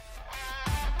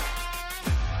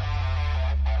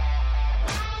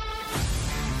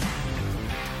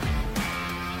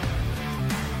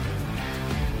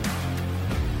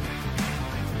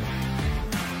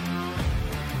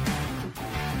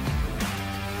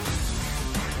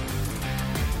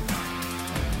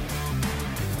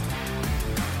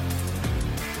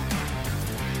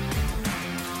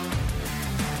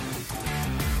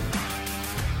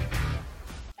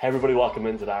Hey everybody, welcome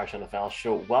into the Irish NFL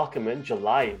show. Welcome in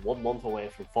July, 1 month away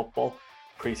from football,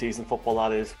 pre-season football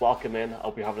that is. Welcome in. I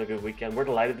hope you're having a good weekend. We're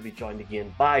delighted to be joined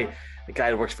again by a guy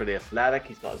who works for The Athletic.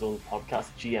 He's got his own podcast,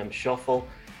 GM Shuffle.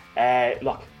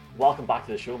 Look, welcome back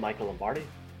to the show, Michael Lombardi.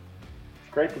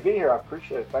 It's great to be here. I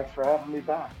appreciate it. Thanks for having me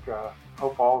back.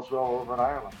 Hope all is well over in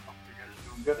Ireland. Hope you guys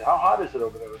are doing good. How hot is it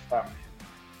over there this time of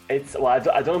year? I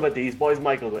don't know about these boys,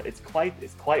 Michael, but it's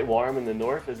quite warm in the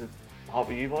north. Is it hot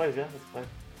for you boys? Yeah, it's quite.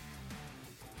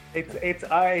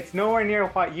 It's nowhere near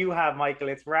what you have, Michael.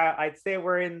 I'd say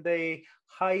we're in the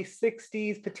high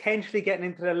 60s, potentially getting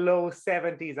into the low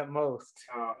 70s at most.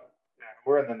 Yeah,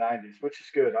 we're in the 90s, which is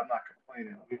good. I'm not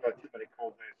complaining. We've had too many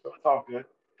cold days, so it's all good.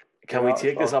 Can we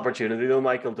take this opportunity, though,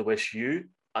 Michael, to wish you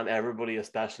and everybody,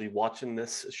 especially watching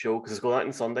this show, because it's going out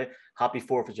on Sunday, happy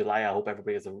 4th of July. I hope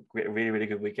everybody has a really, really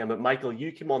good weekend. But, Michael,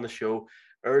 you came on the show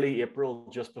early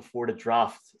April, just before the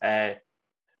draft.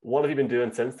 What have you been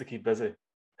doing since to keep busy?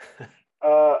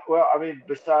 Well, I mean,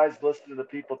 besides listening to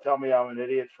people tell me I'm an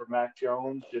idiot for Mac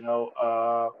Jones,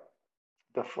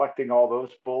 deflecting all those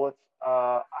bullets,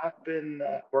 I've been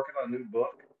working on a new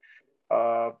book.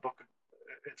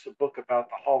 It's a book about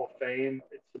the Hall of Fame.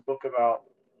 It's a book about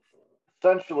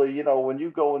essentially, when you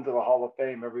go into the Hall of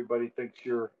Fame, everybody thinks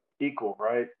you're equal,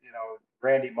 right?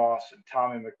 Randy Moss and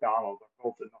Tommy McDonald are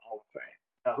both in the Hall of Fame.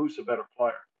 Now, who's the better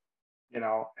player?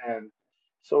 And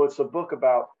so it's a book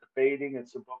about debating.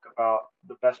 It's a book about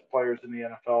the best players in the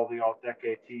NFL, the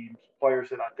all-decade teams, players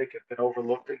that I think have been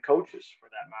overlooked, and coaches for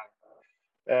that matter.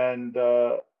 And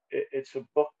it's a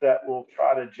book that will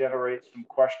try to generate some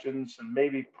questions and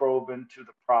maybe probe into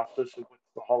the process of what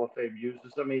the Hall of Fame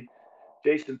uses. I mean,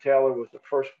 Jason Taylor was the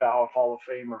first ballot Hall of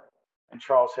Famer, and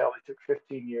Charles Haley took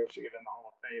 15 years to get in the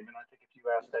Hall of Fame. And I think if you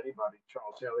asked anybody,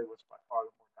 Charles Haley was by far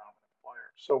the more dominant player.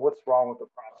 So what's wrong with the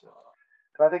process?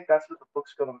 And I think that's what the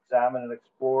book's going to examine and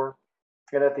explore.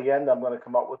 And at the end, I'm going to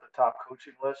come up with the top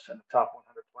coaching list and the top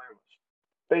 100 player list,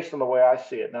 based on the way I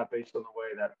see it, not based on the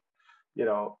way that,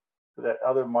 that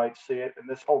other might see it. And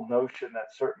this whole notion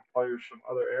that certain players from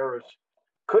other eras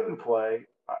couldn't play,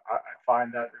 I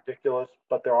find that ridiculous.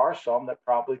 But there are some that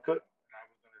probably couldn't. And I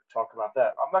was going to talk about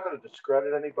that. I'm not going to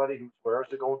discredit anybody who wears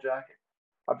the gold jacket.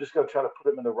 I'm just going to try to put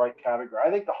them in the right category.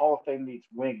 I think the Hall of Fame needs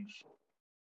wings.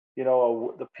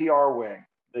 The PR wing,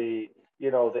 the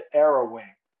era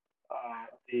wing,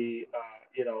 the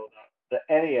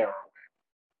any era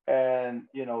wing, and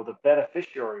the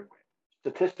beneficiary wing,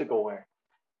 statistical wing.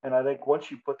 And I think once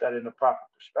you put that in the proper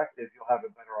perspective, you'll have a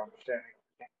better understanding.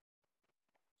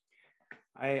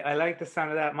 I like the sound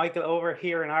of that, Michael. Over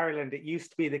here in Ireland, it used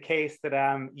to be the case that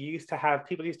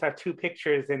people used to have two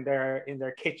pictures in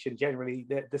their kitchen, generally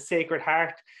the Sacred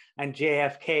Heart and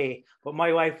JFK. But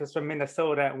my wife is from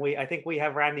Minnesota, and I think we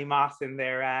have Randy Moss in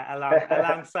there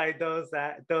alongside those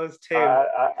two.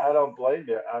 I don't blame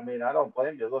you. I don't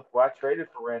blame you. Look, I traded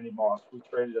for Randy Moss. We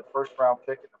traded a first-round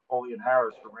pick and Napoleon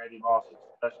Harris for Randy Moss. It's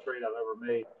the best trade I've ever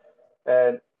made.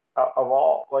 And of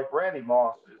all, like, Randy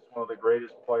Moss is one of the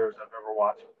greatest players I've ever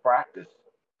watched practice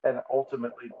and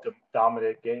ultimately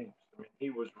dominate games. I mean, he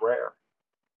was rare.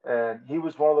 And he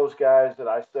was one of those guys that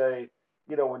I say,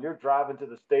 when you're driving to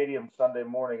the stadium Sunday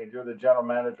morning and you're the general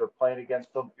manager playing against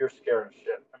him, you're scared of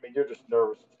shit. I mean, you're just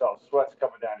nervous and stuff. Sweat's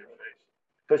coming down your face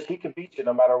because he can beat you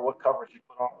no matter what coverage you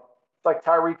put on. It's like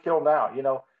Tyreek Hill now.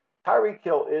 Tyreek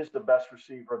Hill is the best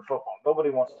receiver in football. Nobody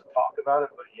wants to talk about it,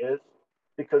 but he is,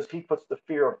 because he puts the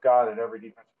fear of God in every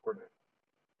defensive coordinator.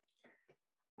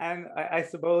 And I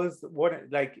suppose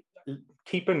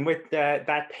keeping with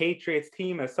that Patriots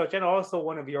team as such, and also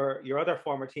one of your other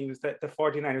former teams, the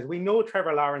 49ers, we know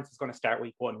Trevor Lawrence is going to start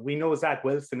week 1. We know Zach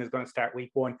Wilson is going to start week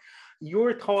 1.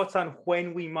 Your thoughts on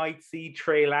when we might see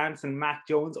Trey Lance and Mac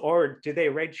Jones, or do they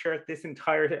redshirt this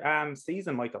entire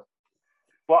season, Michael?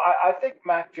 Well, I think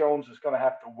Mac Jones is going to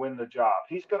have to win the job.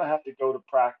 He's going to have to go to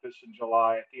practice in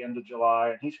July, at the end of July,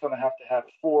 and he's going to have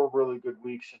 4 really good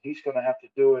weeks, and he's going to have to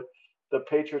do it. The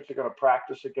Patriots are going to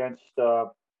practice against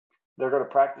the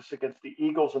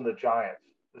Eagles and the Giants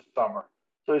this summer.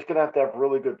 So he's going to have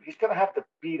really good. He's going to have to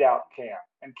beat out Cam,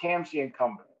 and Cam's the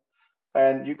incumbent.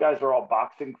 And you guys are all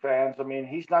boxing fans. I mean,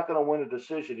 he's not going to win a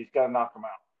decision. He's got to knock him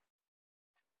out.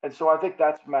 And so I think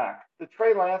that's Mac. The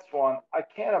Trey Lance one, I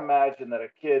can't imagine that a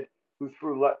kid who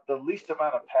threw the least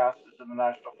amount of passes in the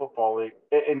National Football League,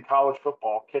 in college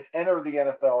football, can enter the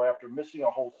NFL after missing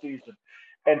a whole season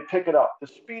and pick it up. The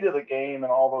speed of the game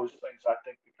and all those things, I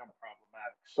think, become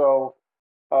problematic. So,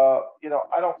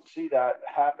 I don't see that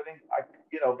happening.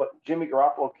 But Jimmy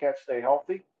Garoppolo can't stay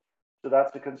healthy, so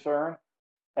that's a concern.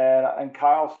 And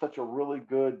Kyle's such a really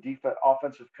good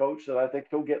offensive coach that I think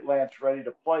he'll get Lance ready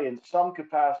to play in some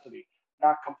capacity,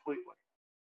 not completely.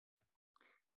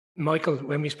 Michael,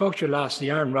 when we spoke to you last,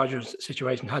 the Aaron Rodgers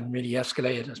situation hadn't really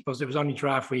escalated. I suppose it was only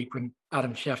draft week when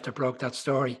Adam Schefter broke that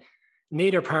story.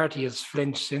 Neither party has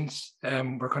flinched since.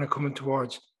 We're kind of coming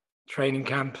towards training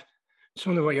camp. Just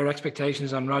wonder what your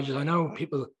expectations on Rodgers. I know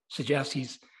people suggest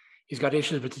he's got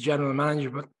issues with the general manager,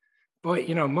 but boy,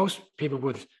 most people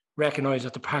would recognise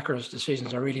that the Packers'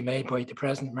 decisions are really made by the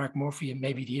president, Mark Murphy, and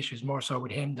maybe the issue is more so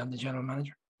with him than the general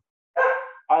manager.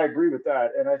 I agree with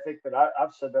that, and I think that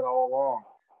I've said that all along.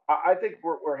 I think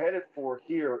we're headed for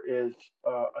here is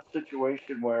a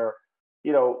situation where,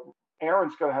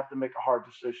 Aaron's going to have to make a hard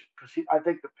decision because I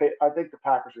think the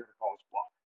Packers are going to call his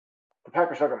bluff. The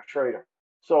Packers are going to trade him.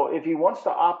 So if he wants to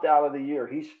opt out of the year,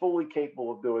 he's fully capable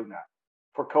of doing that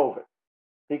for COVID.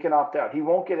 He can opt out. He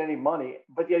won't get any money,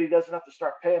 but yet he doesn't have to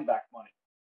start paying back money.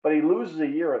 But he loses a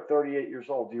year at 38 years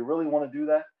old. Do you really want to do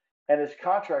that? And his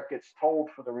contract gets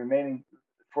told for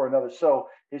another. So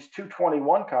his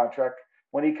 221 contract,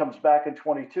 when he comes back in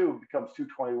 22, becomes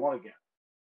 221 again.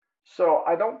 So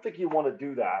I don't think you want to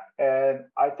do that. And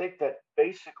I think that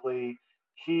basically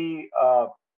he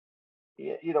doesn't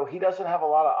have a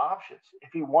lot of options.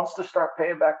 If he wants to start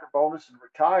paying back the bonus and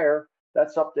retire,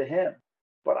 that's up to him.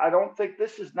 But I don't think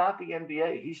this is not the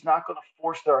NBA. He's not going to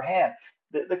force their hand.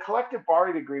 The collective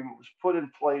bargaining agreement was put in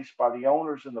place by the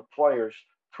owners and the players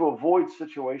to avoid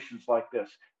situations like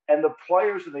this. And the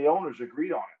players and the owners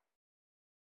agreed on it.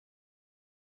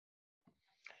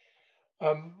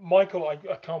 Michael, I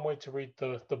can't wait to read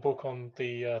the book on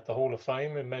the Hall of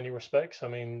Fame in many respects. I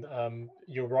mean,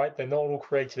 you're right; they're not all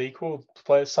created equal.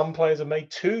 Some players have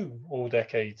made 2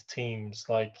 all-decade teams,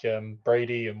 like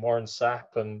Brady and Warren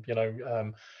Sapp, and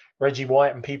Reggie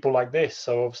White and people like this.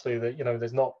 So obviously,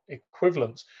 there's not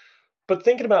equivalents. But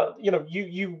thinking about,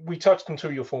 we touched on 2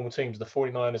 of your former teams, the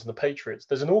 49ers and the Patriots.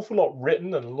 There's an awful lot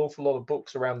written and an awful lot of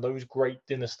books around those great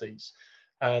dynasties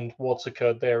and what's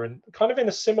occurred there, and kind of in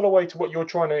a similar way to what you're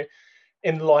trying to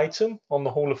enlighten on the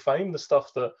Hall of Fame, the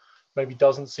stuff that maybe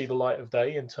doesn't see the light of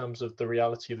day in terms of the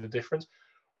reality of the difference.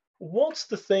 What's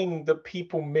the thing that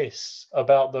people miss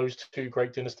about those 2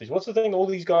 great dynasties? What's the thing all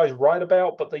these guys write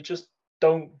about, but they just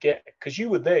don't get? Because you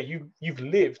were there, you've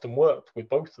lived and worked with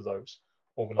both of those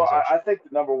organizations. Well, I think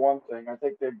the number one thing, I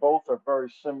think they both are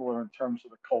very similar in terms of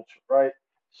the culture, right?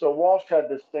 So Walsh had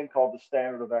this thing called the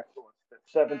standard of excellence.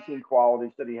 17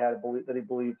 qualities that he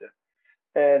believed in.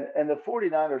 And the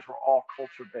 49ers were all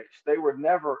culture based. They were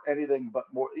never anything but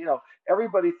more,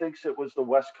 everybody thinks it was the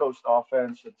West Coast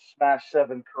offense and smash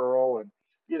 7 curl and,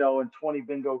 and 20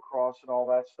 bingo cross and all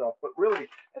that stuff. But really,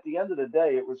 at the end of the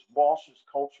day, it was Walsh's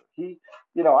culture.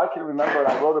 I can remember, and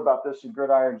I wrote about this in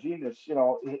Gridiron Genius,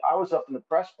 I was up in the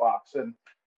press box and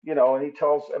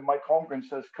Mike Holmgren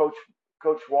says, Coach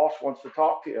Walsh wants to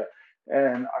talk to you.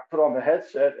 And I put on the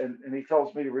headset and he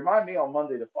tells me to remind me on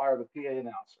Monday to fire the PA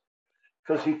announcer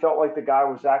because he felt like the guy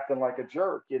was acting like a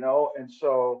jerk, and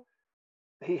so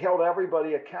he held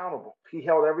everybody accountable. He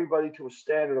held everybody to a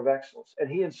standard of excellence and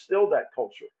he instilled that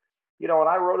culture, and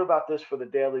I wrote about this for the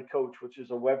Daily Coach, which is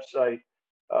a website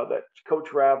that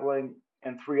Coach Raveling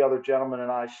and 3 other gentlemen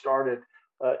and I started.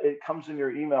 It comes in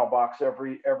your email box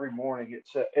every morning. It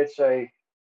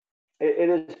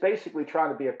is basically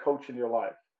trying to be a coach in your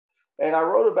life. And I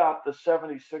wrote about the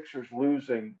 76ers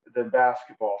losing the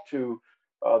basketball to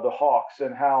the Hawks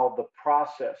and how the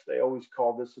process, they always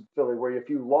call this in Philly, where if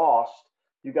you lost,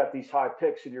 you got these high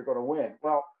picks and you're going to win.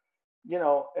 Well,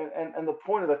 and the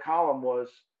point of the column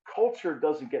was culture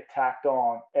doesn't get tacked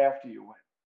on after you win.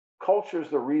 Culture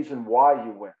is the reason why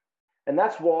you win. And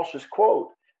that's Walsh's quote.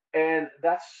 And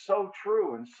that's so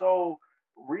true and so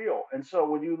real. And so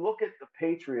when you look at the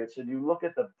Patriots and you look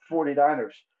at the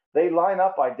 49ers, they line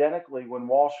up identically when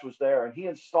Walsh was there, and he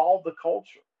installed the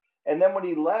culture. And then when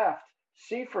he left,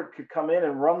 Seifert could come in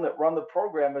and run the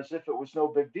program as if it was no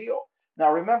big deal.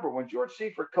 Now, remember, when George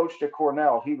Seifert coached at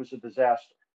Cornell, he was a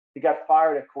disaster. He got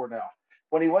fired at Cornell.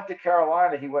 When he went to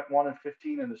Carolina, he went 1-15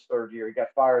 in his 3rd year. He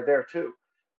got fired there too.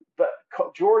 But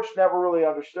George never really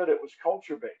understood it was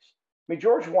culture-based. I mean,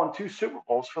 George won 2 Super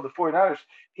Bowls for the 49ers.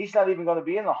 He's not even going to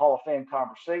be in the Hall of Fame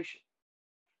conversation.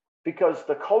 Because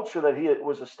the culture that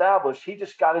was established, he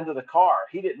just got into the car.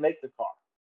 He didn't make the car.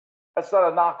 That's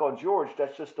not a knock on George.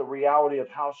 That's just the reality of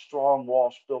how strong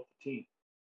Walsh built the team.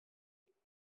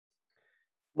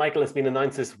 Michael, it's been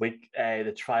announced this week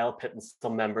the trial pitting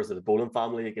some members of the Boland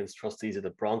family against trustees of the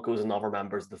Broncos and other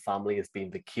members of the family is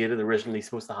being vacated. Originally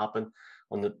supposed to happen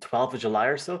on the 12th of July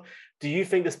or so. Do you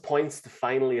think this points to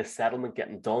finally a settlement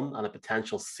getting done and a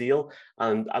potential sale?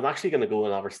 And I'm actually going to go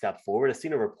another step forward. I've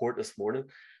seen a report this morning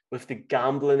with the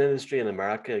gambling industry in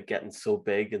America getting so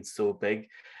big and so big.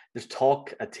 there's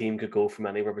talk a team could go from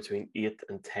anywhere between $8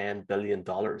 and $10 billion.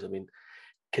 I mean,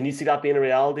 can you see that being a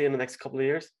reality in the next couple of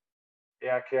years?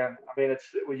 Yeah, I can. I mean, it's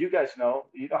well, you guys know,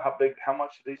 how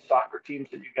much of these soccer teams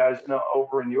that you guys know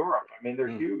over in Europe. I mean, they're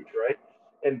huge, right?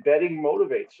 And betting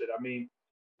motivates it. I mean,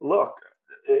 look,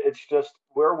 it's just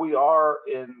where we are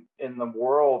in the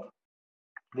world,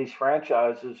 these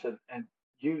franchises, and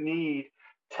you need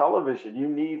television, you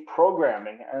need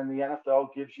programming, and the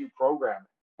NFL gives you programming.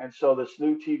 And so this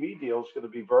new TV deal is going to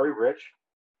be very rich.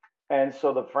 And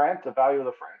so the value of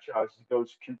the franchise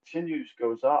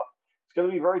goes up. It's going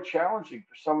to be very challenging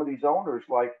for some of these owners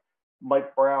like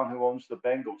Mike Brown, who owns the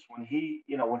Bengals, when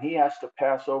he has to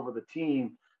pass over the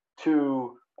team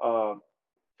to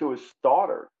his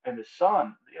daughter and his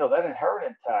son. That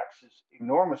inheritance tax is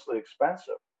enormously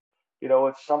expensive.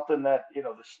 It's something that the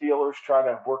Steelers try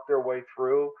to work their way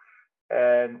through,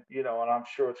 and I'm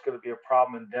sure it's going to be a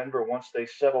problem in Denver once they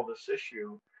settle this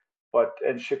issue.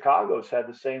 And Chicago's had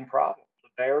the same problem. The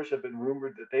Bears have been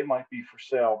rumored that they might be for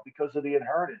sale because of the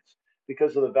inheritance,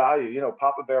 because of the value.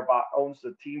 Papa Bear owns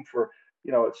the team for,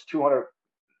 it's 200.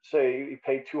 Say he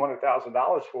paid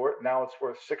 $200,000 for it. Now it's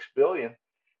worth $6 billion.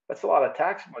 That's a lot of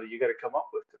tax money you got to come up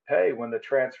with to pay when the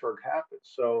transfer happens.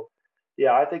 So,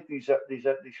 yeah, I think these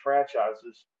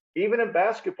franchises, even in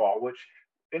basketball, which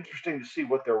interesting to see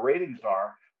what their ratings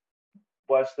are.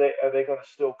 Are they going to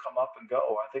still come up and go?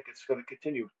 I think it's going to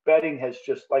continue. Betting has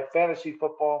just like fantasy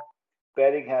football,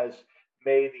 betting has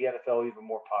made the NFL even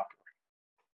more popular.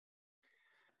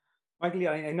 Michael,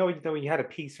 I know that you had a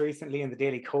piece recently in the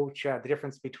Daily Coach, the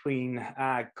difference between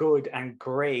good and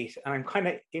great. And I'm kind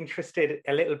of interested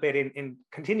a little bit in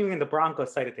continuing in the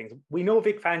Broncos side of things. We know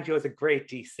Vic Fangio is a great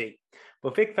DC,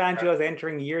 but Vic Fangio is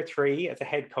entering year 3 as a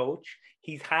head coach.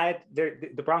 He's had,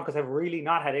 the Broncos have really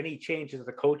not had any changes to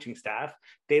the coaching staff.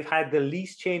 They've had the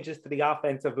least changes to the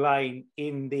offensive line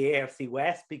in the AFC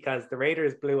West because the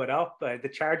Raiders blew it up. The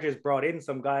Chargers brought in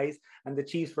some guys and the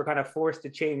Chiefs were kind of forced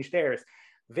to change theirs.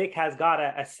 Vic has got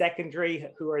a secondary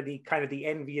who are the kind of the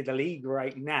envy of the league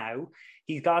right now.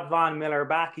 He's got Von Miller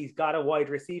back. He's got a wide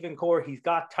receiving core. He's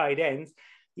got tight ends.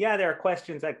 Yeah, there are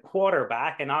questions at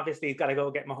quarterback, and obviously he's got to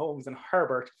go get Mahomes and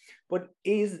Herbert. But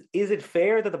is it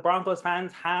fair that the Broncos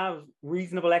fans have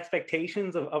reasonable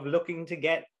expectations of looking to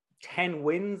get 10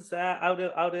 wins out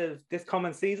of this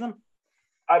coming season?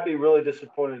 I'd be really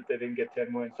disappointed if they didn't get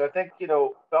 10 wins. I think,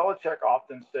 Belichick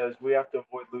often says we have to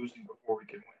avoid losing before we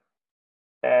can win.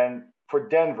 And for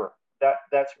Denver,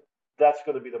 that's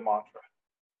going to be the mantra.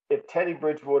 If Teddy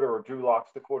Bridgewater or Drew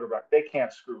Lock's the quarterback, they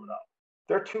can't screw it up.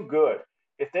 They're too good.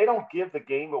 If they don't give the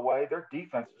game away, their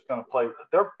defense is going to play.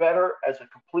 They're better as a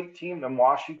complete team than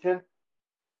Washington,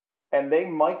 and they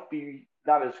might be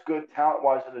not as good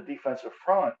talent-wise in the defensive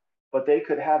front, but they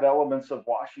could have elements of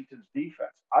Washington's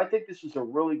defense. I think this is a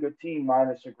really good team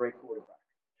minus a great quarterback.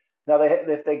 Now,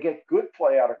 if they get good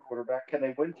play out of quarterback, can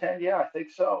they win 10? Yeah, I think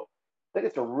so. I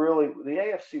think the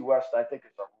AFC West, I think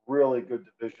it's a really good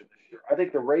division this year. I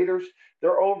think the Raiders,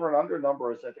 their over and under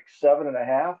number is, I think,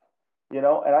 7.5, and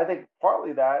I think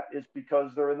partly that is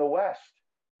because they're in the West,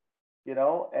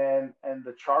 and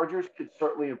the Chargers could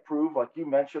certainly improve. Like you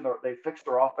mentioned, they fixed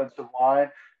their offensive line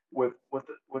with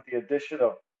the addition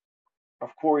of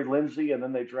Corey Lindsey, and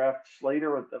then they draft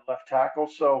Slater at the left tackle.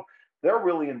 So they're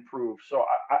really improved. So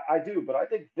I do, but I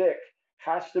think Vic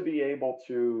has to be able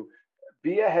to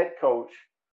be a head coach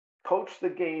the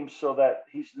game so that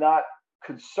he's not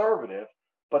conservative,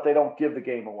 but they don't give the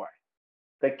game away.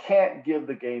 They can't give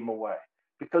the game away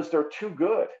because they're too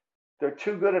good. They're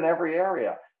too good in every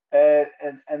area. And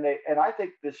I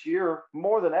think this year,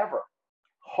 more than ever,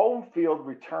 home field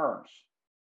returns.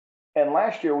 And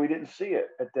last year we didn't see it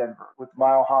at Denver with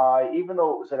Mile High. Even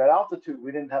though it was at an altitude,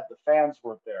 we didn't have the fans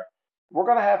weren't there. We're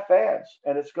going to have fans,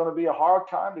 and it's going to be a hard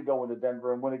time to go into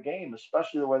Denver and win a game,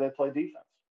 especially the way they play defense.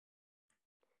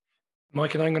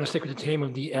 Mike, and I'm going to stick with the team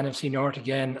of the NFC North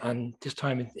again, and this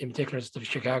time in particular it's the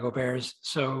Chicago Bears.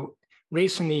 So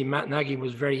recently, Matt Nagy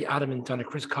was very adamant on a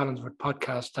Chris Collinsworth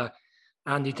podcast that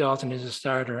Andy Dalton is a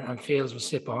starter and Fields will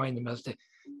sit behind him as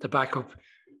the backup.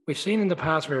 We've seen in the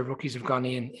past where rookies have gone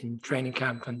in training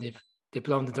camp and they've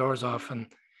blown the doors off and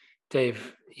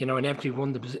they've, inevitably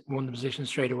won the position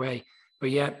straight away. But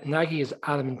yeah, Nagy is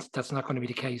adamant that's not going to be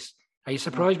the case. Are you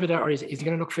surprised by that, or is he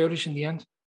going to look foolish in the end?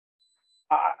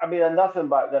 I mean, nothing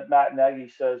that Matt Nagy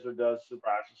says or does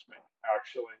surprises me,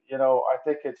 actually. I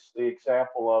think it's the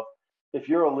example of if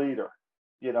you're a leader,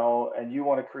 and you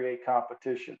want to create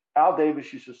competition. Al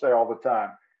Davis used to say all the time,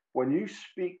 when you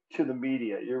speak to the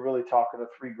media, you're really talking to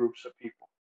 3 groups of people.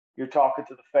 You're talking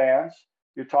to the fans,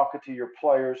 you're talking to your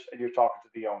players, and you're talking to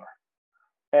the owner.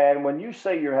 And when you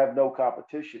say you have no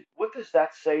competition, what does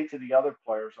that say to the other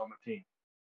players on the team?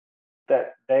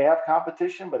 That they have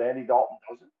competition, but Andy Dalton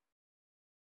doesn't?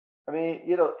 I mean,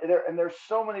 there's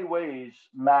so many ways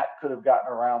Matt could have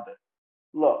gotten around it.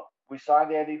 Look, we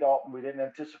signed Andy Dalton. We didn't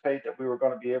anticipate that we were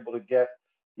going to be able to get,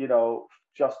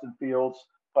 Justin Fields.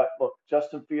 But look,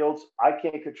 Justin Fields, I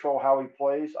can't control how he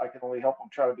plays. I can only help him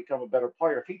try to become a better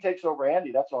player. If he takes over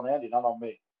Andy, that's on Andy, not on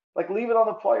me. Like, leave it on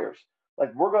the players.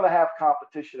 Like, we're going to have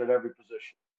competition at every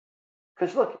position.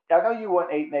 Because look, I know you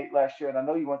went 8-8 last year, and I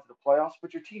know you went to the playoffs,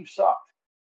 but your team sucked.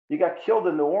 You got killed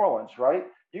in New Orleans, right?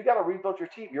 You got to rebuild your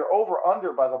team. You're over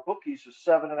under by the bookies is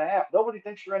 7.5. Nobody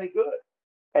thinks you're any good.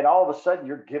 And all of a sudden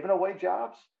you're giving away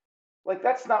jobs. Like,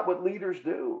 that's not what leaders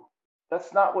do.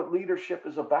 That's not what leadership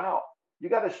is about. You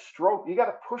got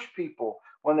to push people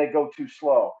when they go too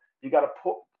slow. You got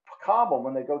to calm them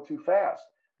when they go too fast.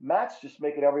 Matt's just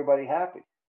making everybody happy.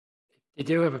 They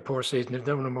do have a poor season. They've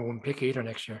no number one pick either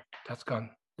next year. That's gone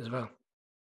as well.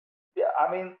 Yeah,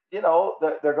 I mean, they're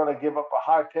going to give up a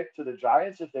high pick to the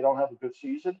Giants if they don't have a good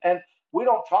season. And we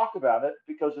don't talk about it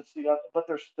because but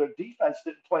their defense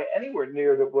didn't play anywhere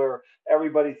near where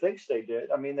everybody thinks they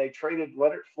did. I mean, they traded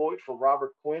Leonard Floyd for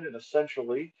Robert Quinn, and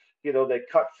essentially, they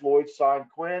cut Floyd, signed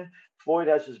Quinn. Floyd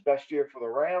has his best year for the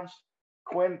Rams.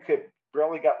 Quinn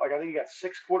barely got, I think he got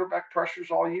 6 quarterback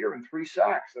pressures all year and 3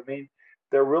 sacks. I mean,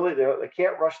 they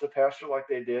can't rush the passer like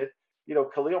they did.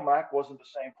 Khalil Mack wasn't the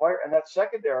same player, and that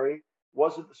secondary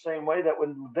wasn't the same way that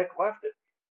when Vic left it.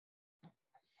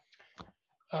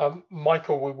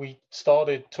 Michael, we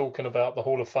started talking about the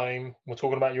Hall of Fame. We're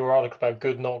talking about your article about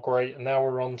good, not great, and now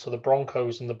we're on to the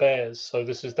Broncos and the Bears. So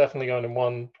this is definitely going in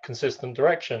one consistent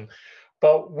direction.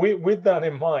 But with that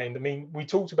in mind, I mean, we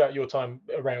talked about your time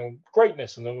around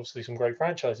greatness and obviously some great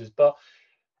franchises, but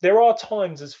there are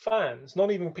times as fans,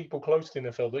 not even people close to the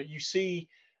NFL, that you see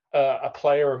a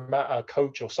player, a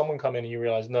coach, or someone come in and you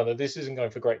realize, no, this isn't going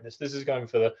for greatness. This is going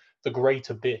for the great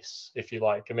abyss, if you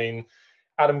like. I mean,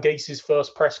 Adam Gase's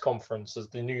first press conference as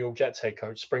the New York Jets head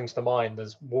coach springs to mind.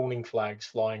 There's warning flags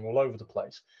flying all over the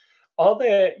place. Are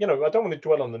there, I don't want to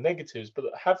dwell on the negatives, but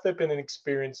have there been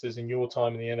experiences in your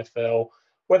time in the NFL,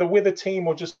 whether with a team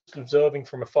or just observing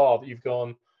from afar, that you've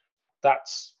gone,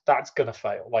 that's going to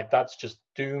fail? Like, that's just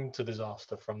doomed to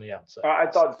disaster from the outset. I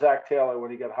thought Zach Taylor, when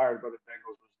he got hired by the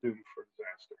Bengals, was doomed for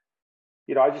disaster.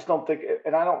 I just don't think,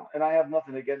 and I have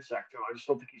nothing against Zach Taylor. I just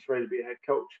don't think he's ready to be a head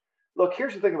coach. Look,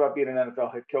 here's the thing about being an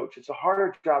NFL head coach. It's a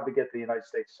harder job to get to the United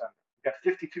States Senate. You've got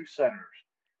 52 senators.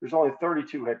 There's only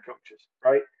 32 head coaches,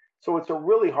 right? So it's a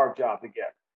really hard job to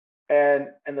get. And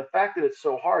the fact that it's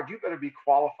so hard, you better be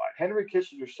qualified. Henry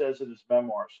Kissinger says in his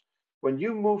memoirs, when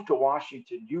you move to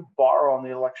Washington, you borrow on the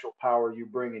intellectual power you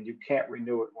bring, and you can't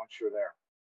renew it once you're there.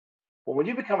 Well, when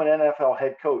you become an NFL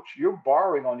head coach, you're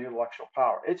borrowing on your intellectual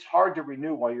power. It's hard to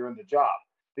renew while you're in the job,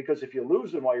 because if you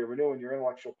lose them while you're renewing your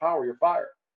intellectual power, you're fired.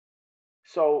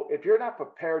 So if you're not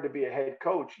prepared to be a head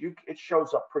coach, it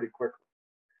shows up pretty quickly.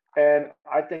 And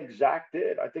I think Zach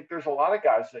did. I think there's a lot of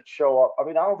guys that show up. I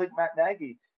mean, I don't think Matt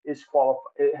Nagy has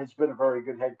been a very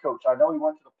good head coach. I know he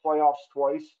went to the playoffs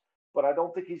twice, but I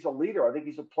don't think he's a leader. I think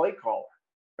he's a play caller.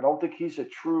 I don't think he's a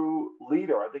true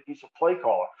leader. I think he's a play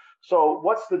caller. So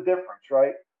what's the difference,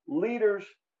 right? Leaders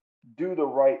do the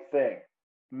right thing.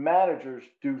 Managers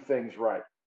do things right.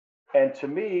 And to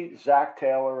me, Zach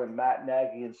Taylor and Matt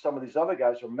Nagy and some of these other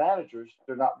guys are managers.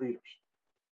 They're not leaders.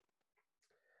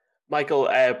 Michael,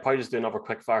 probably just do another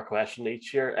quick fire question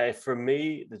each year. For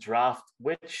me, the draft,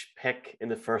 which pick in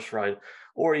the first round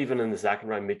or even in the second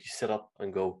round made you sit up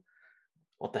and go,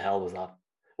 what the hell was that?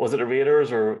 Was it the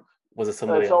Raiders or was it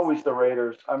somebody else? It's always the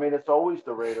Raiders. I mean, it's always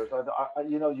the Raiders.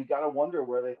 You got to wonder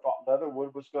where they thought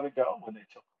Leatherwood was going to go when they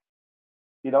took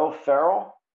him.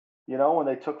 Farrell, when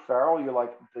they took Farrell, you're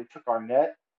like, they took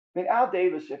Arnett. I mean,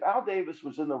 if Al Davis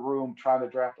was in the room trying to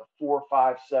draft a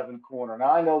 4.57 corner,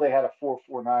 now I know they had a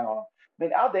 4.49 on him. I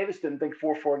mean, Al Davis didn't think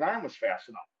 4.49 was fast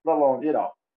enough, let alone,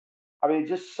 I mean,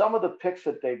 just some of the picks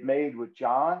that they've made with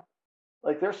John,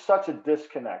 like, there's such a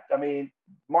disconnect. I mean,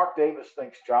 Mark Davis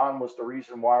thinks John was the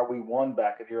reason why we won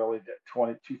back in the early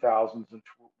 2000s and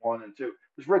 1 and 2. It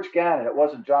was Rich Gannon. It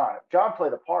wasn't John. John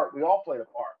played a part. We all played a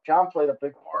part. John played a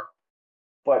big part.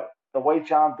 But the way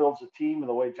John builds a team and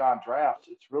the way John drafts,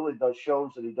 it really does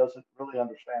shows that he doesn't really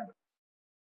understand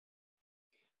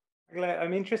it.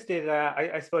 I'm interested,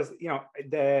 I suppose,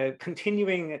 the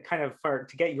continuing kind of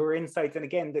to get your insights, and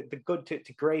again, the good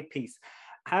to great piece.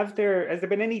 Has there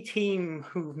been any team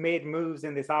who've made moves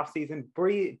in this offseason,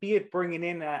 be it bringing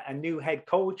in a new head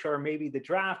coach or maybe the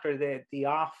draft or the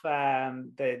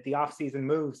off-season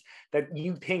moves that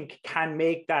you think can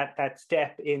make that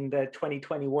step in the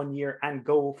 2021 year and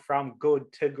go from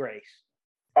good to great?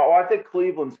 Oh, I think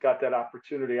Cleveland's got that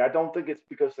opportunity. I don't think it's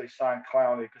because they signed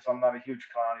Clowney, because I'm not a huge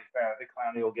Clowney fan. I think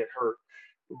Clowney will get hurt.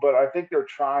 But I think they're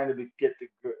trying to get to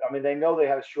good. I mean, they know they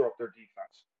had to shore up their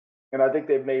defense. And I think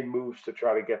they've made moves to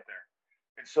try to get there.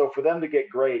 And so for them to get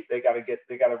great, they got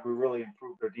to really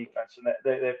improve their defense. And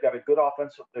they've got a good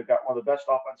offensive. They've got one of the best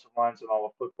offensive lines in all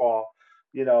of football.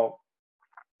 You know,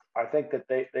 I think that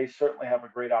they certainly have a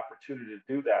great opportunity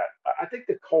to do that. I think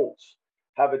the Colts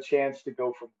have a chance to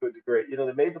go from good to great. You know,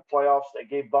 they made the playoffs. They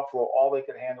gave Buffalo all they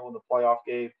could handle in the playoff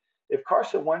game. If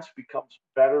Carson Wentz becomes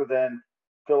better than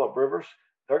Phillip Rivers,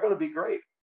 they're going to be great.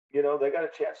 You know, they got a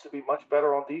chance to be much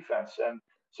better on defense. And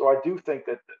so I do think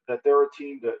that they're a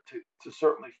team to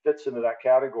certainly fits into that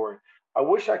category. I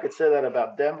wish I could say that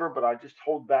about Denver, but I just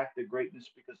hold back the greatness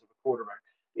because of the quarterback.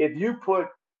 If you put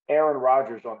Aaron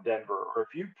Rodgers on Denver, or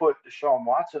if you put Deshaun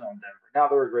Watson on Denver, now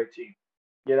they're a great team,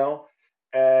 you know?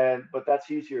 But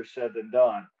that's easier said than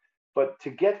done. But to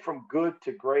get from good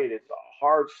to great, it's a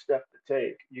hard step to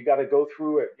take. You got to go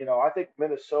through it. You know, I think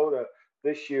Minnesota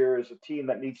this year is a team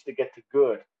that needs to get to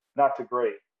good, not to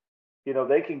great. You know,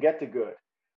 they can get to good,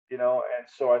 you know, and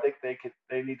so I think they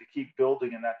need to keep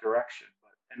building in that direction.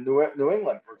 But in New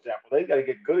England, for example, they got to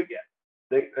get good again.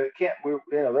 They can't,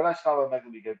 they're not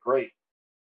automatically to get great.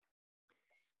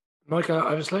 Michael,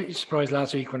 I was slightly surprised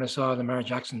last week when I saw Lamar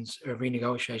Jackson's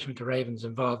renegotiation with the Ravens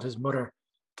involved his mother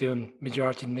doing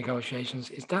majority of the negotiations.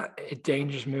 Is that a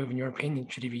dangerous move in your opinion?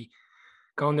 Should he be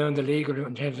going down the legal route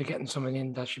in terms of getting someone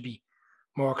in that should be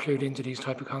more clued into these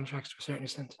type of contracts to a certain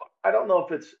extent? I don't know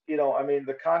if it's, I mean,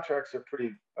 the contracts are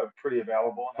pretty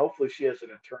available, and hopefully she has an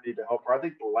attorney to help her. I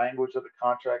think the language of the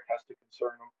contract has to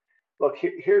concern them. Look,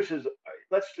 here's his,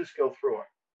 let's just go through it.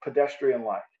 Pedestrian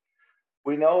life.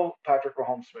 We know Patrick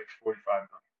Mahomes makes $45 million.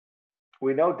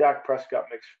 We know Dak Prescott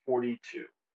makes 42.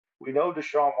 We know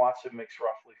Deshaun Watson makes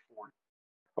roughly 40.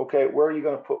 Okay, where are you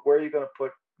going to put Lamar?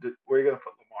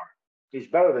 He's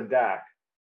better than Dak.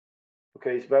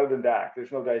 Okay, he's better than Dak.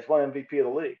 There's no doubt. He's won MVP of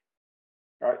the league.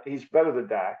 All right, he's better than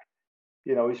Dak.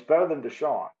 You know, he's better than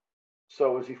Deshaun.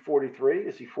 So is he 43?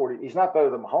 Is he 40? He's not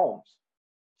better than Mahomes.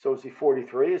 So is he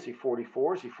 43? Is he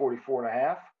 44? Is he 44 and a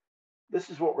half? This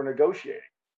is what we're negotiating.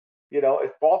 You know,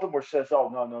 if Baltimore says, oh,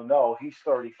 no, he's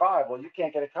 35, well, you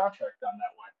can't get a contract done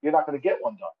that way. You're not going to get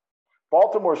one done.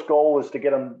 Baltimore's goal is to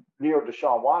get him near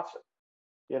Deshaun Watson,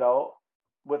 you know,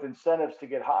 with incentives to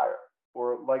get higher,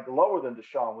 or like lower than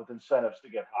Deshaun with incentives to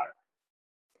get higher.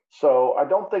 So I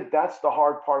don't think that's the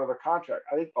hard part of the contract.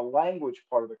 I think the language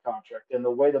part of the contract and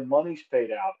the way the money's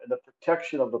paid out and the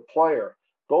protection of the player,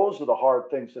 those are the hard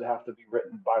things that have to be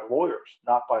written by lawyers,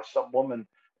 not by some woman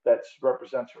that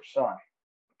represents her son.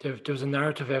 There's a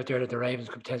narrative out there that the Ravens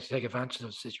could potentially take advantage of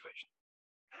the situation.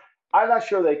 I'm not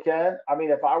sure they can. I mean,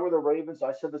 if I were the Ravens,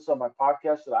 I said this on my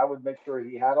podcast, that I would make sure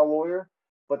he had a lawyer,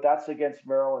 but that's against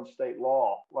Maryland state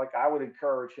law. Like, I would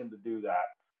encourage him to do that.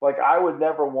 Like, I would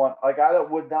not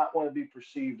want to be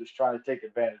perceived as trying to take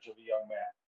advantage of a young man.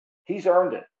 He's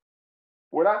earned it.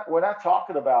 We're not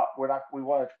talking about,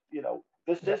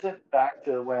 this isn't back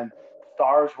to when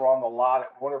stars were on the lot at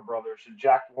Warner Brothers and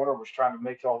Jack Warner was trying to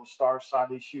make all the stars sign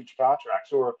these huge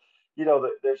contracts. Or,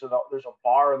 there's a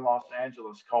bar in Los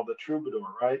Angeles called the Troubadour,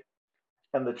 right?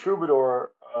 And the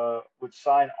Troubadour would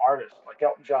sign artists like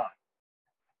Elton John.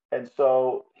 And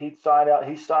so he signed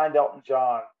Elton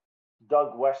John.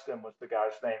 Doug Weston was the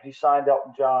guy's name. He signed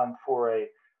Elton John to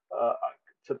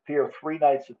appear 3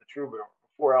 nights at the Troubadour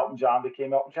before Elton John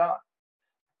became Elton John.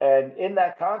 And in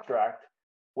that contract,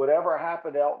 whatever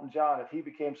happened to Elton John, if he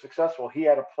became successful, he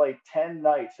had to play 10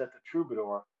 nights at the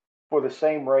Troubadour for the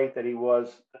same rate that he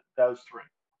was those 3.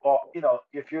 Well,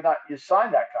 if you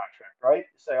sign that contract, right?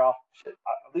 You say, oh, shit,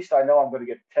 at least I know I'm going to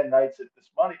get 10 nights at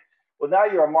this money. Well, now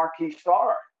you're a marquee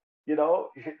star. Now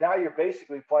you're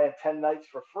basically playing 10 nights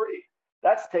for free.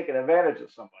 That's taking advantage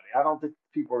of somebody. I don't think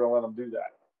people are going to let them do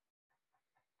that.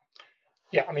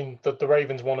 Yeah, I mean, the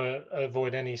Ravens want to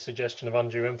avoid any suggestion of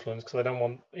undue influence because they don't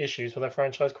want issues with their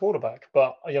franchise quarterback.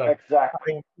 But exactly. I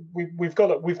think we've got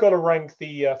to rank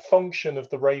the function of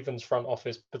the Ravens front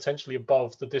office potentially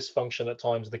above the dysfunction at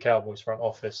times of the Cowboys front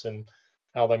office and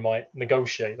how they might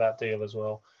negotiate that deal as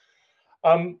well.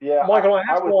 Yeah, Michael,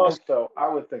 I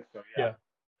would think so. Yeah.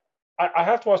 I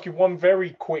have to ask you one very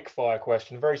quick fire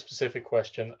question, a very specific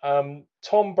question.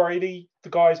 Tom Brady, the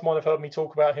guys might have heard me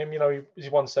talk about him. You know, he's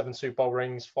won 7 Super Bowl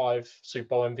rings, 5 Super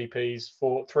Bowl MVPs,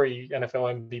 3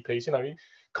 NFL MVPs. You know,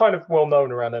 kind of well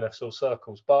known around NFL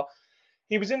circles. But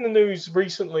he was in the news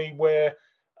recently where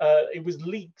it was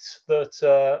leaked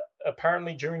that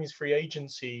apparently during his free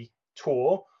agency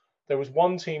tour, there was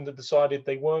one team that decided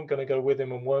they weren't going to go with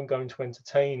him and weren't going to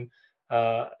entertain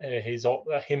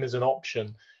him as an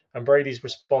option. And Brady's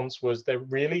response was, they're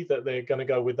going to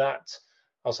go with that,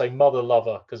 I'll say, mother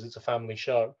lover, because it's a family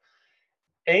show.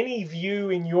 Any view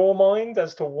in your mind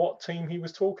as to what team he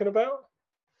was talking about?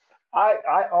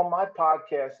 I on my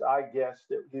podcast, I guessed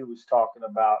that he was talking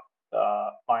about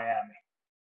Miami,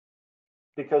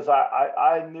 because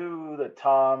I knew that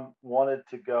Tom wanted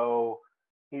to go.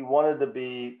 He wanted to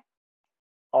be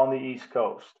on the East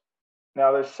Coast.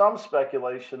 Now, there's some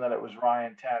speculation that it was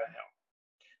Ryan Tannehill.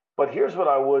 But here's what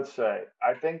I would say.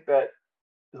 I think that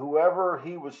whoever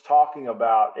he was talking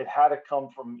about, it had to come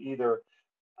from either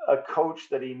a coach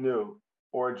that he knew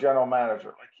or a general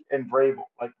manager, like Vrabel,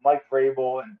 like Mike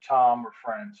Vrabel and Tom are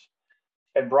friends,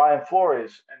 and Brian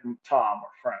Flores and Tom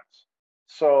are friends.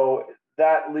 So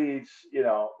that leads,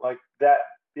 like that,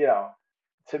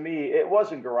 to me, it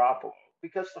wasn't Garoppolo,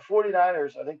 because the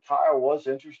 49ers, I think Kyle was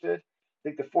interested. I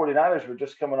think the 49ers were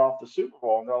just coming off the Super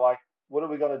Bowl, and they're like, what are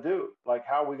we going to do? Like,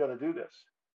 how are we going to do this?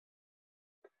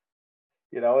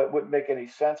 It wouldn't make any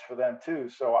sense for them too.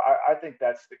 So I think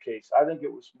that's the case. I think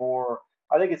it's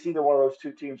either one of those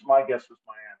two teams. My guess was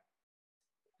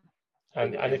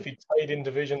Miami. And if he played in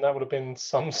division, that would have been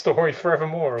some story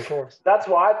forevermore, of course. That's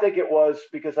why I think it was,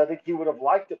 because I think he would have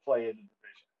liked to play in the division.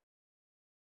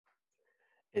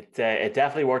 It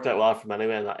definitely worked out well for him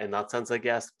anyway in that sense, I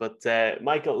guess. But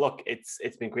Michael, look,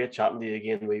 it's been great chatting to you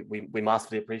again. We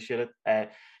massively appreciate it.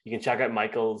 You can check out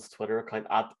Michael's Twitter account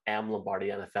at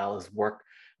 @MLombardiNFL. His work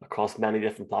across many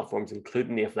different platforms,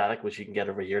 including The Athletic, which you can get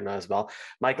over here now as well.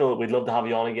 Michael, we'd love to have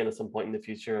you on again at some point in the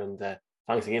future. And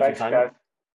thanks again for your time. Guys.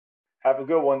 Have a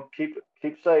good one. Keep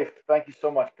safe. Thank you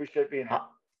so much. Appreciate being here.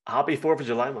 Happy 4th of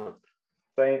July, man.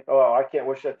 I can't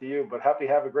wish that to you, but have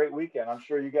a great weekend. I'm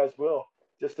sure you guys will.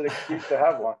 Just an excuse to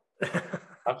have one.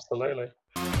 Absolutely.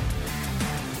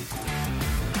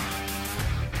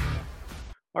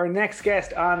 Our next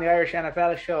guest on the Irish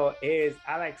NFL show is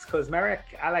Alex Kozmerek.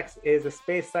 Alex is a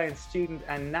space science student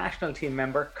and national team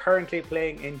member, currently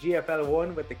playing in GFL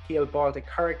 1 with the Kiel Baltic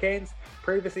Hurricanes,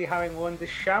 previously having won the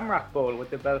Shamrock Bowl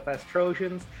with the Belfast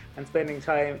Trojans and spending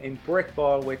time in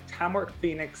brickball with Tamworth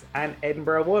Phoenix and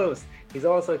Edinburgh Wolves. He's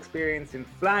also experienced in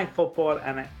flag football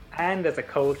and as a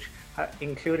coach,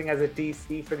 including as a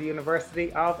DC for the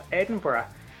University of Edinburgh.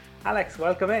 Alex,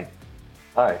 welcome in.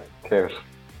 Hi, cheers.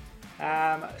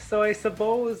 So I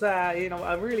suppose,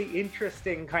 a really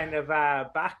interesting kind of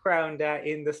background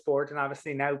in the sport, and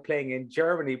obviously now playing in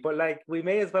Germany, but we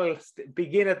may as well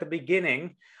begin at the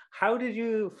beginning. How did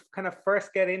you kind of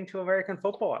first get into American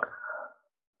football?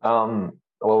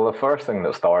 Well, the first thing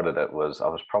that started it was I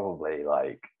was probably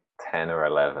 10 or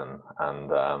 11,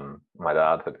 and my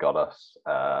dad had got us,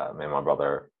 me and my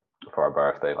brother, for our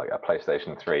birthday, a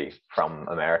PlayStation 3 from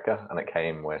America, and it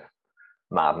came with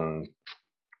Madden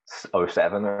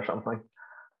 07 or something,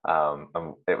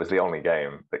 and it was the only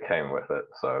game that came with it,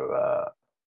 so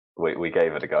we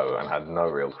gave it a go and had no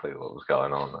real clue what was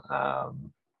going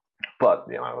on, but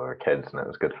we were kids and it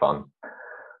was good fun.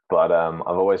 But I've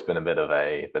always been a bit of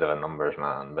a numbers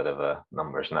man, bit of a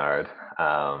numbers nerd,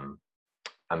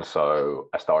 and so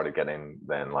I started getting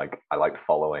then I liked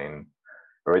following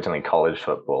originally college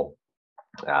football,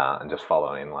 and just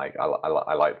following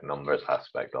I like the numbers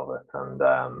aspect of it,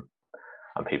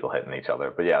 and people hitting each other.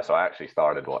 But yeah, so I actually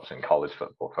started watching college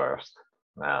football first,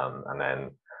 and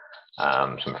then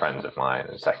some friends of mine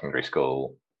in secondary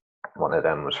school, one of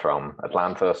them was from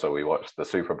Atlanta, so we watched the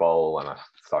Super Bowl, and I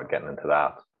started getting into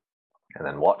that and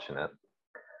then watching it.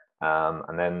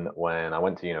 And then when I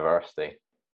went to university,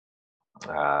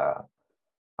 I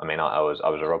was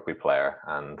a rugby player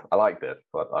and I liked it,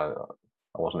 but I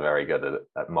wasn't very good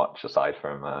at much aside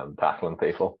from tackling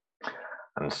people.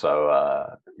 And so,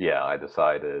 I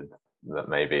decided that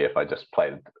maybe if I just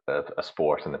played a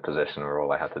sport in a position where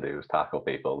all I had to do was tackle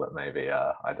people, that maybe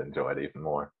I'd enjoy it even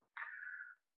more.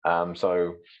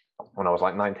 So when I was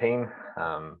 19,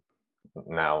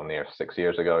 now near 6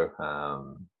 years ago,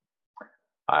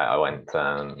 I went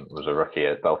and was a rookie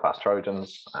at Belfast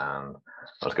Trojans, and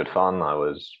it was good fun.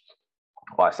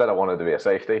 I said I wanted to be a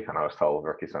safety, and I was told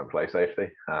rookies don't play safety.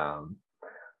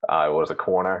 I was a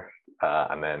corner,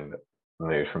 and then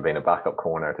moved from being a backup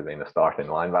corner to being a starting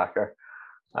linebacker,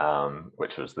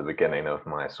 which was the beginning of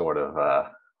my sort of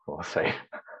we'll say,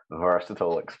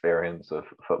 versatile experience of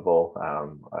football.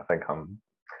 I think I'm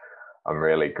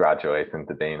really graduating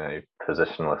to being a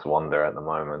positionless wonder at the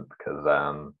moment, because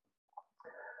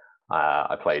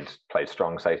I played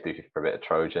strong safety for a bit of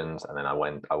Trojans, and then I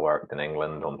worked in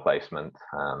England on placement.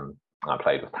 I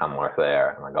played with Tamworth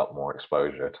there, and I got more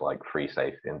exposure to like free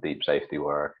safety and deep safety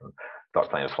work, and started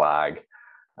playing flag.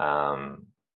 And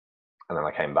then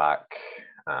I came back,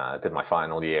 did my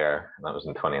final year, and that was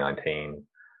in 2019.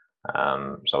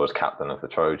 So I was captain of the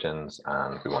Trojans,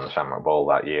 and we won the Shamrock Bowl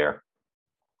that year.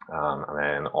 And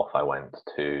then off I went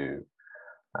to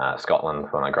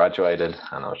Scotland when I graduated,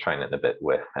 and I was training a bit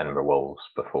with Edinburgh Wolves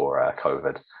before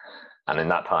COVID. And in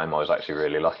that time, I was actually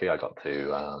really lucky. I got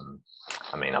to,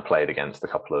 I played against a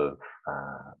couple of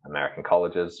American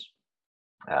colleges.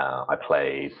 I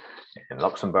played in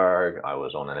Luxembourg. I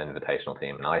was on an invitational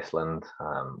team in Iceland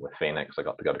with Phoenix. I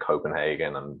got to go to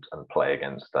Copenhagen and play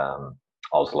against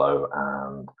Oslo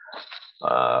and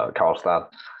Karlstad.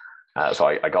 So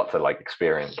I got to like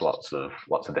experience lots of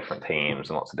different teams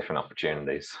and lots of different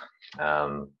opportunities.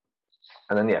 And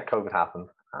then COVID happened,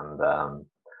 and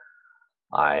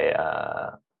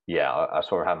I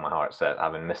sort of had my heart set,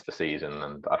 having missed the season,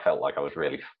 and I felt like I was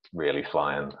really, really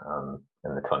flying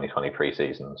in the 2020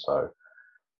 preseason. So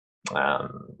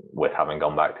with having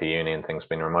gone back to uni and things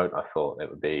being remote, I thought it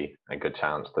would be a good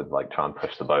chance to like try and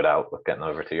push the boat out with getting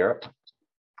over to Europe.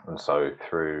 And so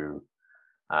through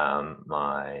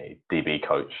my DB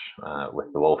coach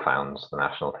with the Wolfhounds, the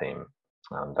national team,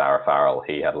 Dara Farrell,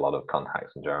 he had a lot of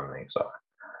contacts in Germany. So I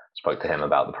spoke to him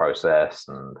about the process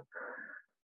and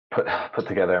put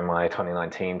together my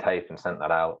 2019 tape and sent that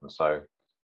out. And so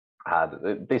I had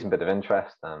a decent bit of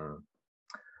interest, some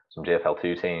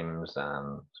GFL2 teams,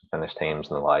 some Finnish teams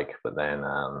and the like. But then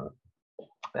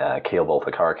Kiel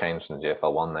Baltic Hurricanes from the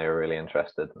GFL1, they were really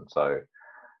interested. And so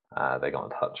they got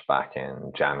in touch back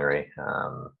in January,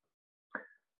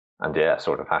 and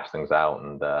sort of hashed things out.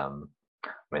 And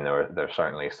there's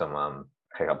certainly some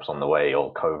hiccups on the way,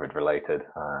 all COVID related.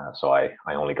 So I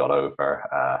only got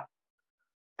over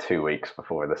 2 weeks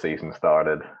before the season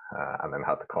started, and then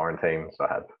had to quarantine. So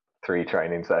I had 3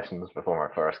 training sessions before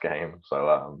my first game.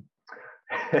 So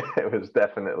it was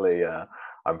definitely,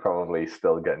 I'm probably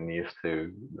still getting used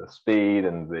to the speed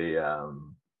and the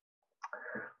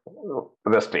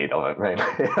speed of it, mainly.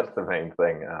 That's the main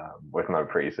thing. With no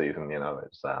preseason,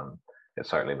 it's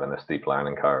certainly been a steep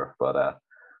learning curve, but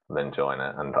I'm enjoying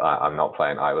it. And I'm not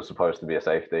playing. I was supposed to be a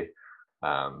safety.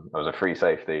 I was a free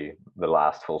safety the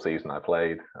last full season I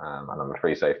played, and I'm a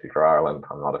free safety for Ireland.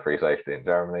 I'm not a free safety in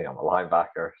Germany. I'm a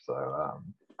linebacker, so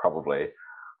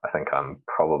I think I'm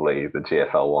probably the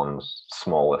GFL1's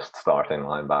smallest starting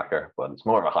linebacker, but it's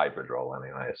more of a hybrid role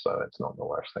anyway, so it's not the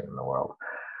worst thing in the world.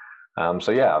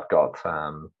 I've got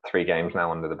 3 games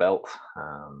now under the belt.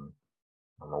 I'm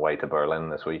away to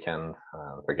Berlin this weekend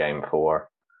for game 4,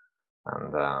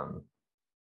 and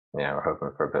we're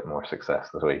hoping for a bit more success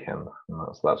this weekend.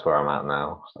 And that's where I'm at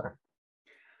now. So.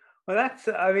 Well,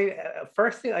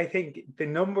 firstly, I think the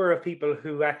number of people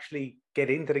who actually get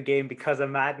into the game because of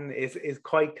Madden is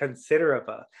quite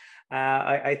considerable.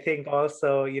 I think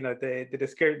also,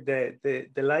 the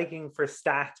liking for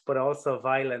stats, but also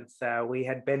violence. We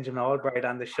had Benjamin Albright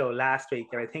on the show last week,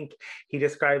 and I think he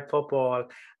described football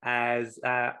as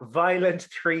violent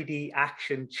 3D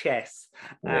action chess,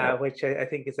 which I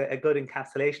think is a good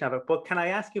encapsulation of it. But can I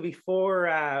ask you, before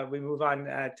we move on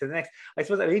to the next, I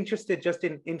suppose I'm interested just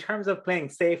in terms of playing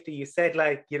safety. You said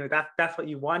that's what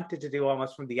you wanted to do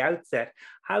almost from the outset.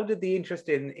 How did the interest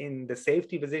in the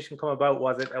safety position come about?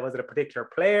 Was it a particular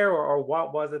player, or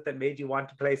what was it that made you want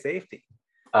to play safety?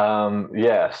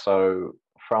 So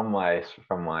from my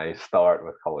start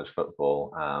with college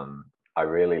football, I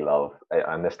really love,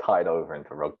 and this tied over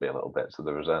into rugby a little bit. So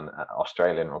there was an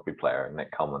Australian rugby player,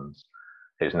 Nick Cummins,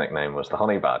 whose nickname was the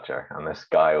Honey Badger, and this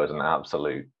guy was an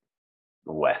absolute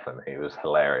weapon. He was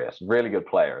hilarious, really good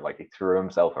player. Like, he threw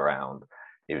himself around.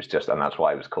 He was just, and that's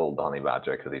why he was called the Honey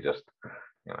Badger, because he just,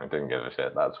 didn't give a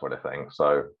shit, that sort of thing.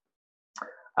 So,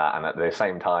 and at the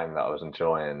same time that I was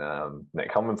enjoying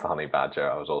Nick Cummins, the Honey Badger,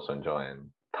 I was also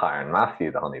enjoying Tyron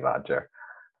Matthew, the Honey Badger.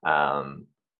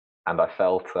 And I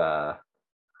felt, I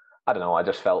don't know, I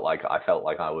felt like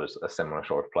I was a similar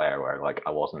sort of player, where like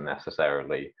I wasn't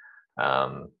necessarily,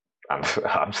 and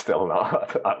I'm still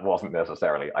not, I wasn't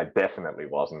necessarily, I definitely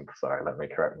wasn't, sorry, let me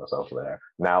correct myself there.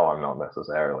 Now I'm not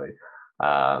necessarily,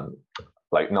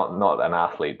 like not an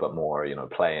athlete, but more,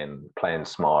 playing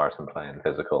smart and playing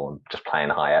physical and just playing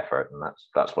high effort. And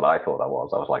that's what I thought I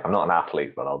was. I was like, I'm not an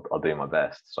athlete, but I'll do my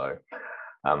best. So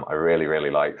I really,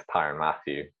 really liked Tyron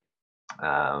Matthew.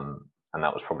 and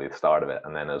that was probably the start of it.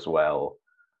 And then as well,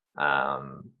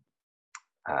 Cam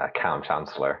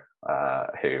Chancellor,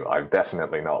 who I'm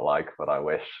definitely not like, but I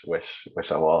wish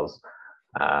I was.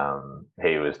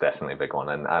 He was definitely a big one,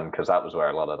 and because that was where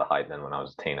a lot of the hype then when I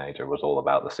was a teenager was all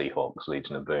about the Seahawks,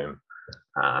 Legion of Boom,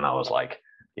 and I was like,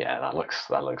 yeah, that looks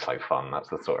like fun. That's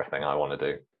the sort of thing I want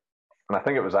to do. And I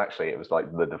think it was like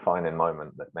the defining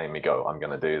moment that made me go, I'm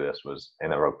going to do this. Was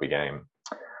in a rugby game,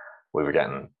 we were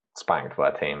getting spanked by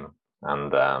a team,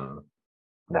 and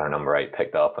their number 8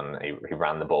 picked up and he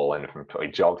ran the ball in he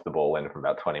jogged the ball in from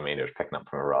about 20 meters, picking up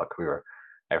from a ruck.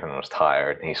 Everyone was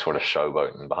tired, and he's sort of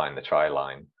showboating behind the try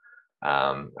line.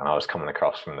 And I was coming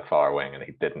across from the far wing, and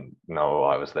he didn't know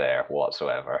I was there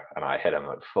whatsoever. And I hit him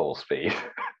at full speed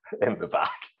in the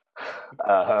back.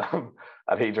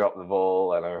 And he dropped the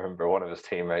ball, and I remember one of his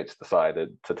teammates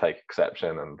decided to take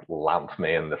exception and lamp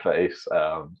me in the face.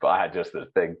 But I had just this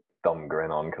big dumb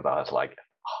grin on because I was like,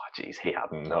 oh geez, he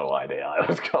had no idea I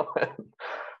was coming.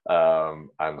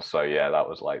 And so yeah, that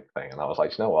was like the thing. And I was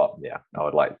like, you know what? Yeah, I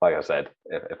would like I said,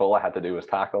 if all I had to do was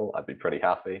tackle, I'd be pretty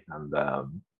happy.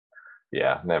 And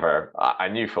yeah, never. I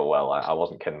knew full well I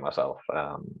wasn't kidding myself.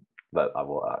 That I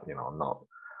will,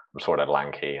 I'm sort of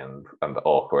lanky and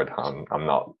awkward. I'm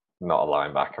not a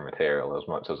linebacker material as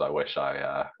much as I wish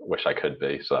I could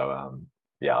be. So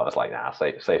yeah, I was like, nah,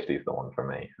 safety's the one for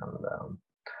me. And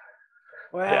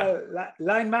well, yeah.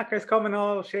 Linebackers come in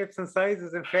all shapes and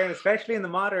sizes, in fairness, especially in the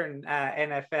modern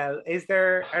NFL.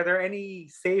 Are there any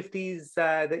safeties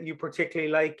that you particularly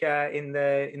like in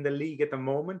the league at the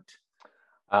moment?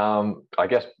 I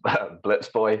guess Blitz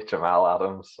Boy, Jamal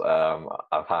Adams.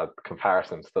 I've had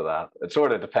comparisons to that. It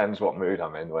sort of depends what mood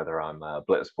I'm in, whether I'm a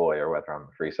Blitz Boy or whether I'm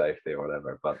a free safety or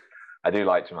whatever. But I do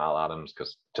like Jamal Adams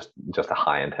because just a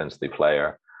high intensity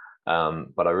player.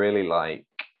 But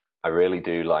I really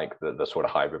do like the sort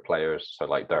of hybrid players. So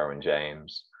like Derwin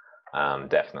James,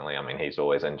 definitely. I mean, he's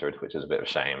always injured, which is a bit of a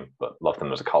shame, but loved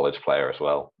him as a college player as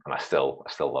well. And I still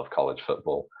love college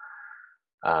football.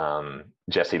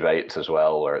 Jesse Bates as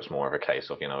well, where it's more of a case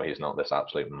of, he's not this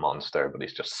absolute monster, but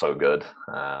he's just so good.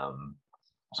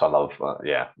 So I love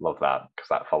that, because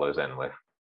that follows in with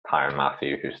Tyrann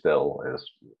Mathieu, who still is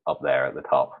up there at the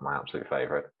top, my absolute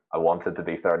favorite. I wanted to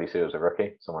be 32 as a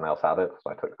rookie. Someone else had it, so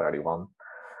I took 31.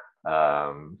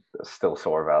 Still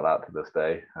sore about that to this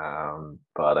day.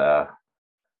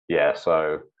 Yeah,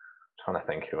 so trying to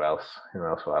think who else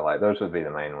would I like. Those would be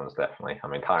the main ones, definitely. I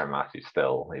mean, Tyrann Mathieu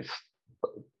he's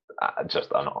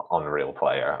just an unreal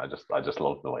player. I just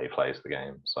love the way he plays the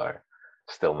game. So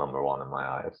still number one in my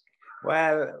eyes.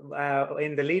 Well,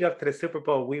 in the lead up to the Super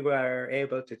Bowl, we were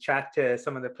able to chat to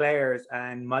some of the players,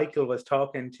 and Michael was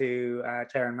talking to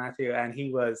Tyrann Mathieu, and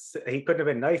he couldn't have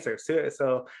been nicer.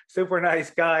 So super nice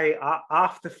guy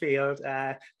off the field,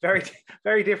 very,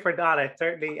 very different on it,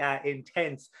 certainly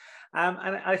intense.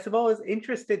 And I suppose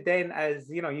interested then, as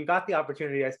you got the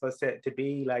opportunity, I suppose, to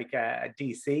be like a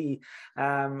DC,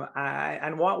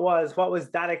 and what was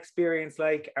that experience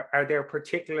like? Are there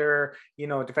particular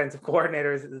defensive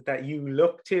coordinators that you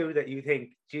look to that you think,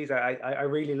 geez, I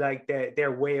really like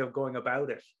their way of going about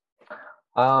it?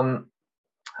 Well,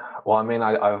 I mean,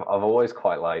 I've always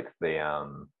quite liked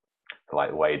the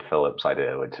like Wade Phillips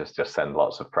idea, which is just send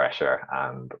lots of pressure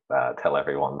and tell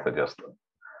everyone to just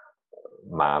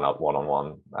man up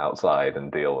one-on-one outside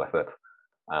and deal with it.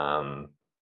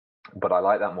 But I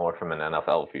like that more from an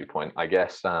NFL viewpoint. I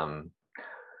guess from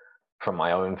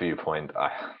my own viewpoint,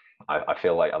 I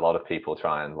feel like a lot of people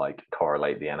try and like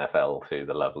correlate the NFL to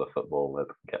the level of football that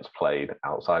gets played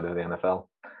outside of the NFL.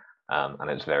 And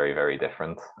it's very, very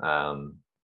different.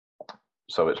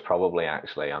 So it's probably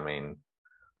actually, I mean,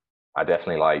 I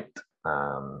definitely liked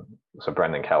so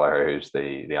Brendan Kelleher, who's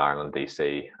the Ireland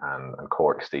DC and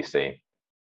Cork's DC.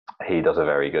 He does a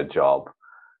very good job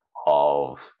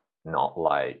of not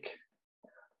like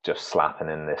just slapping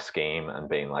in this scheme and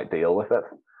being like, deal with it.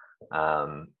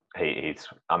 He's,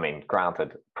 I mean,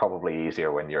 granted, probably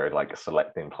easier when you're like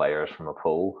selecting players from a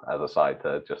pool as aside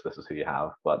to just this is who you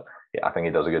have. But yeah, I think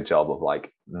he does a good job of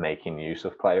like making use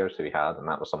of players who he had, and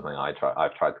that was something I've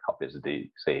tried to copy as a DC.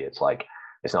 It's like,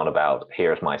 it's not about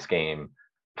here's my scheme,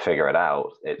 figure it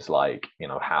out. It's like,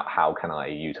 how can I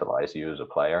utilize you as a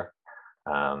player?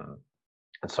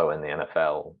 And so in the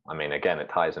NFL, I mean, again, it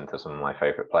ties into some of my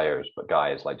favorite players, but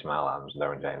guys like Jamal Adams,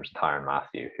 Derwin James, Tyrann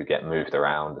Mathieu, who get moved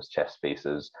around as chess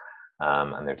pieces,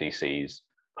 and their DCs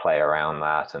play around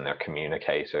that, and they're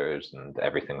communicators, and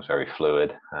everything's very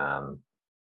fluid. And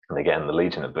again, the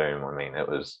Legion of Boom, I mean,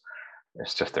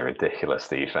 it's just a ridiculous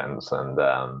defense, and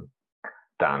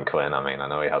Dan Quinn, I mean, I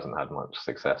know he hasn't had much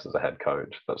success as a head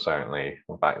coach, but certainly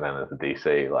back then as a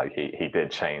DC, like he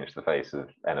did change the face of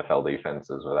NFL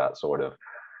defenses with that sort of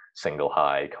single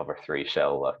high cover 3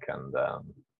 shell look. And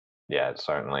yeah, it's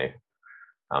certainly,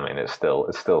 I mean, it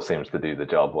still seems to do the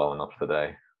job well enough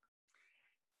today.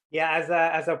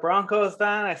 Yeah, as a Broncos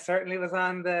fan, I certainly was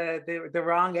on the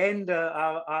wrong end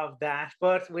of that,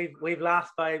 but we've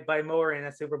lost by more in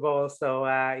a Super Bowl, so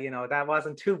that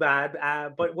wasn't too bad.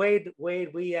 But Wade,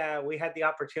 we had the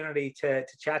opportunity to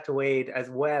chat to Wade as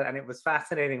well, and it was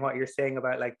fascinating what you're saying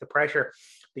about like the pressure,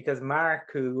 because Mark,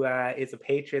 who is a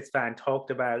Patriots fan,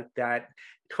 talked about that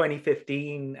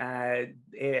 2015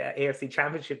 AFC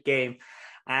Championship game.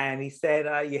 And he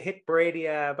said, you hit Brady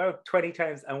about 20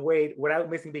 times, and Wade, without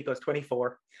missing a beat, goes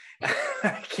 24.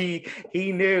 he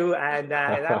knew, and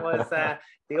that was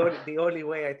the only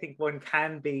way I think one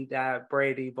can beat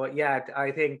Brady. But yeah, I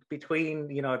think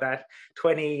between that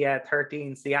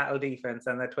 2013 Seattle defense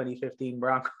and the 2015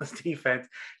 Broncos defense,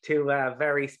 two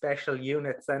very special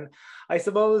units. And I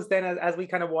suppose then as we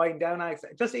kind of wind down, Alex,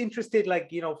 just interested,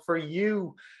 for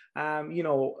you.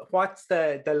 What's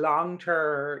the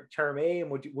long-term aim?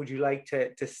 Would you like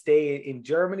to stay in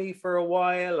Germany for a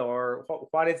while, or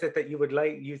what is it that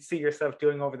you'd see yourself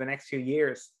doing over the next few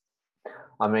years?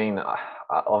 I mean,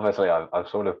 obviously I've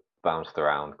sort of bounced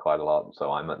around quite a lot,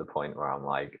 so I'm at the point where I'm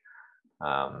like,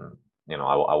 I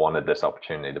wanted this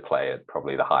opportunity to play at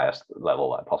probably the highest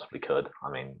level that I possibly could. I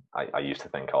mean, I used to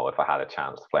think, if I had a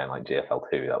chance to play in like GFL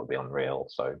 2, that would be unreal.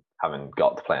 So having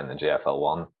got to play in the GFL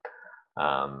 1,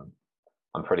 I'm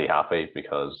pretty happy,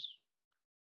 because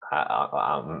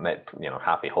I'm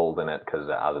happy holding it, because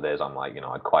as it is, I'm like,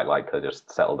 I'd quite like to just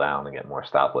settle down and get more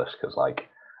established, because I've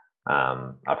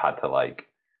had to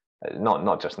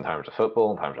not just in terms of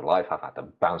football, in terms of life, I've had to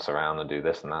bounce around and do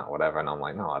this and that, whatever. And I'm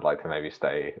like, no, I'd like to maybe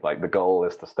stay, the goal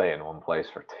is to stay in one place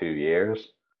for 2 years.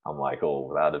 I'm like,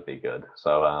 oh, that'd be good.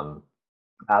 So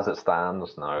as it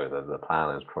stands, no, the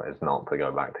plan is not to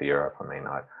go back to Europe. I mean,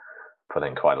 I put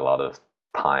in quite a lot of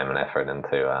time and effort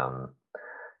into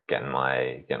getting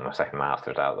my second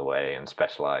master's out of the way and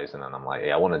specializing, and I'm like,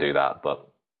 yeah, I want to do that, but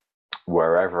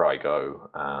wherever I go,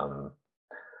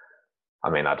 I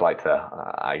mean, I'd like to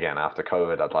again, after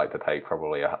COVID, I'd like to take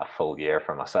probably a full year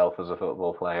for myself as a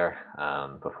football player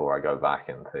before I go back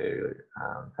into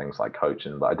things like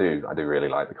coaching. But I do really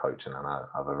like the coaching, and I'm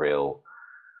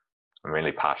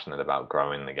really passionate about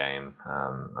growing the game,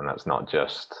 and that's not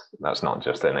just in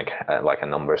a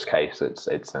numbers case.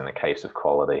 It's in a case of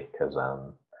quality, because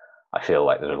I feel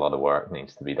like there's a lot of work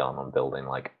needs to be done on building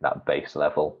like that base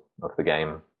level of the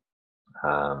game,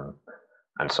 and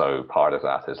so part of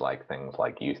that is like things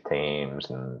like youth teams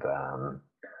and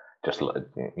just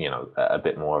a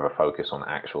bit more of a focus on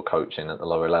actual coaching at the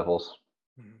lower levels,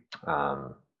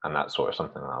 and that's sort of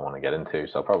something that I want to get into.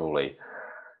 So probably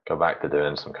go back to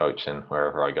doing some coaching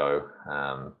wherever I go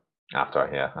after I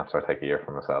take a year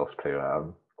for myself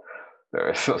to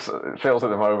it feels at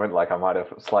the moment like I might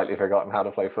have slightly forgotten how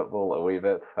to play football a wee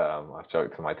bit. I've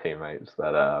joked to my teammates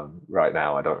that right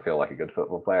now I don't feel like a good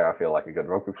football player. I feel like a good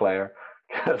rugby player,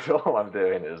 because all I'm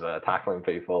doing is tackling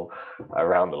people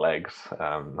around the legs,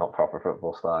 not proper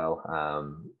football style.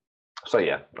 So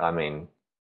yeah, I mean,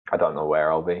 I don't know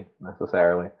where I'll be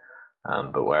necessarily.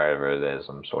 But wherever it is,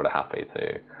 I'm sort of happy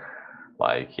to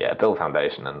build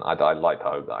foundation, and I'd like to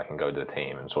hope that I can go to the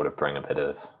team and sort of bring a bit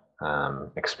of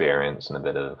experience and a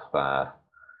bit of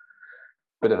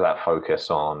that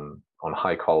focus on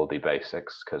high quality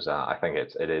basics, because I think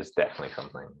it is definitely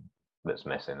something that's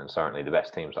missing, and certainly the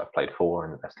best teams I've played for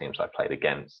and the best teams I've played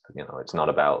against, it's not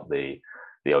about the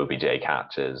OBJ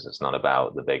catches, it's not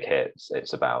about the big hits,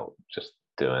 it's about just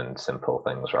doing simple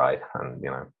things right. And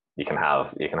you can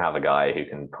have a guy who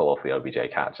can pull off the OBJ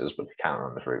catches, but he can't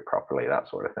run his route properly, that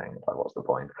sort of thing. It's like, what's the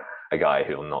point? A guy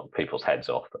who will knock people's heads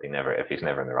off, but if he's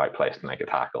never in the right place to make a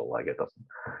tackle, it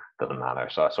doesn't matter.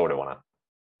 So I sort of want to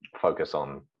focus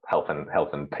on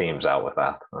helping teams out with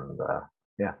that, and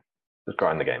just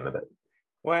grind the game a bit.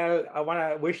 Well, I want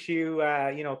to wish you,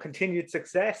 continued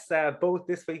success, both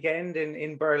this weekend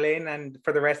in Berlin and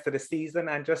for the rest of the season,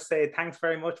 and just say thanks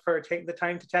very much for taking the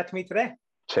time to chat to me today.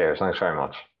 Cheers. Thanks very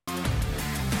much.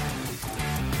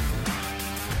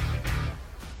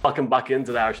 Welcome back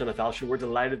into the Irish NFL show. We're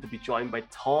delighted to be joined by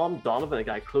Tom Donovan, a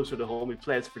guy closer to home. He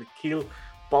plays for the Kiel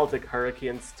Baltic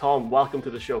Hurricanes. Tom, welcome to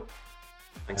the show.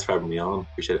 Thanks for having me on.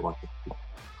 Appreciate it, Michael.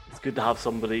 It's good to have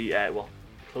somebody,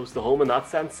 close to home in that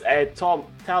sense. Tom,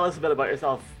 tell us a bit about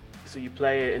yourself. So you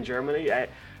play in Germany.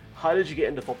 How did you get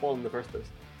into football in the first place?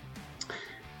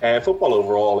 Football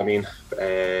overall, I mean,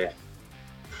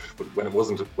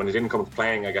 but when it didn't come to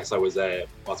playing, I guess I was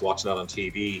watching it on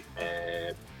TV,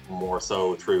 more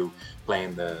so through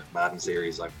playing the Madden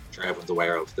series. I'm sure everyone's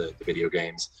aware of the video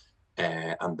games,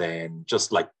 and then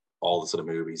just like all the sort of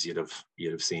movies you'd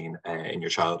have seen in your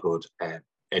childhood.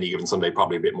 Any Given Sunday,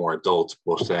 probably a bit more adult,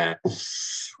 but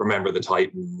Remember the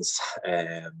Titans,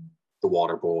 The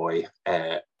Waterboy.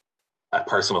 A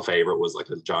personal favorite was like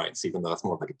The Giants, even though that's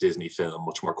more like a Disney film,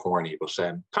 much more corny, but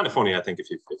kind of funny, I think, if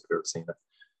you've ever seen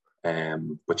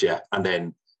it. But yeah, and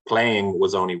then playing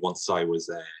was only once I was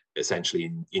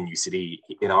essentially in UCD.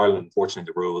 In Ireland,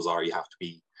 unfortunately, the rules are you have to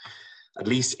be at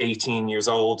least 18 years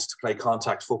old to play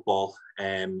contact football,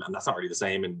 and that's not really the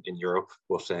same in Europe.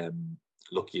 But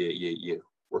look, you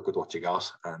work with what you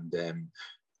got, and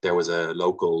there was a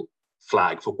local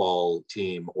flag football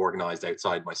team organised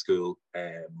outside my school,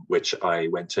 which I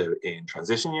went to in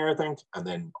transition year, I think. And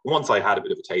then once I had a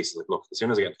bit of a taste, like, look, as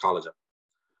soon as I get to college,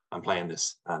 I'm playing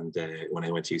this. And when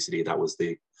I went to UCD,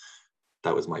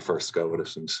 that was my first go at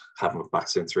it, and haven't looked back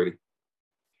since, really.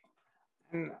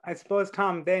 And I suppose,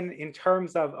 Tom, then in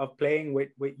terms of playing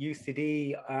with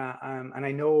UCD, and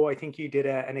I think you did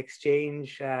an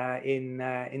exchange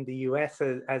in the US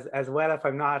as well, if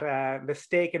I'm not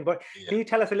mistaken. But yeah. Can you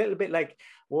tell us a little bit, like,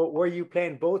 were you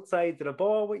playing both sides of the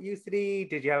ball with UCD?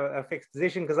 Did you have a fixed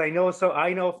position? Because I know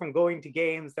from going to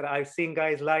games that I've seen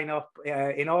guys line up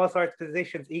in all sorts of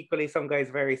positions equally. Some guys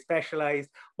very specialized.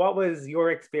 What was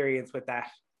your experience with that?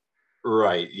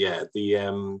 Right, yeah.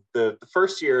 The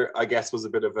first year, I guess, was a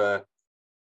bit of a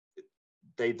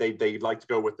they like to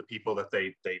go with the people that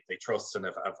they trust, and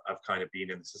I've kind of been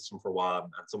in the system for a while,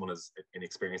 and someone as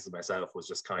inexperienced as myself was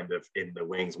just kind of in the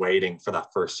wings waiting for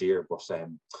that first year. But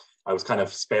I was kind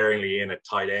of sparingly in at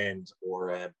tight end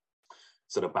or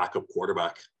sort of backup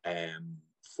quarterback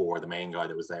for the main guy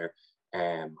that was there,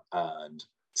 and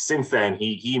since then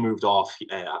he moved off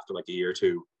after like a year or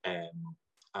two.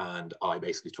 And I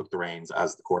basically took the reins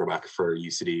as the quarterback for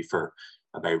UCD for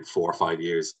about 4 or 5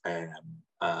 years.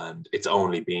 And it's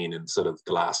only been in sort of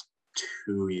the last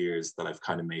 2 years that I've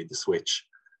kind of made the switch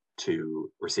to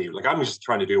receive. Like, I'm just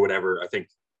trying to do whatever I think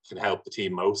can help the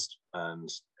team most. And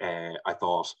I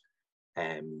thought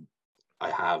I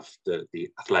have the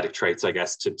athletic traits, I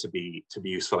guess, to be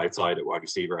useful outside at wide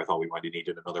receiver. I thought we might have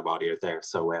needed another body out there.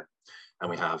 So, and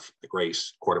we have a great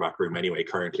quarterback room anyway,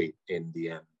 currently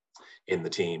in the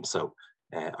team, so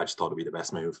I just thought it'd be the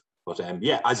best move. But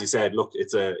yeah, as you said, look,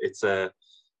 it's a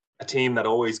team that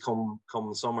always come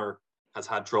summer has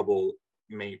had trouble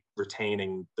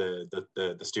retaining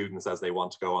the students as they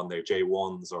want to go on their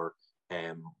J1s or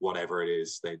whatever it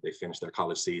is. They finish their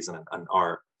college season, and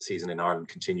our season in Ireland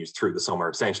continues through the summer.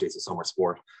 Essentially, it's a summer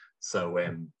sport, so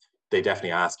they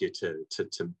definitely ask you to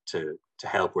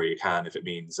help where you can, if it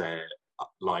means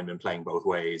linemen playing both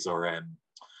ways, or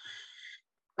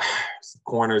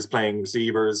corners playing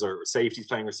receivers, or safeties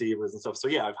playing receivers and stuff. So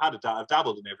yeah, I've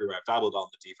dabbled in everywhere. I've dabbled on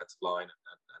the defensive line and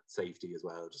safety as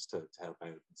well, just to help out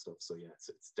and stuff. So yeah,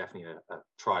 it's definitely a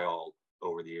try all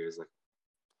over the years. Like,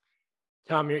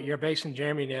 Tom, you're based in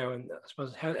Germany now, and I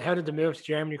suppose how did the move to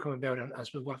Germany come about? And I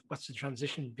suppose what's the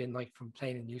transition been like from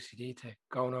playing in UCD to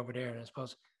going over there, and I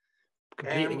suppose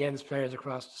competing against players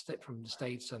across from the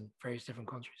States and various different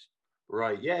countries?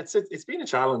 Right. Yeah, it's been a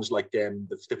challenge. Like the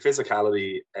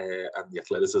physicality and the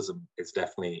athleticism is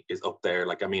up there.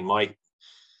 Like, I mean,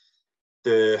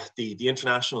 the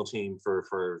international team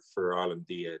for Ireland,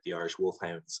 the Irish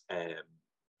Wolfhounds,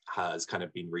 has kind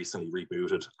of been recently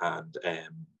rebooted and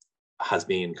has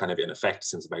been kind of in effect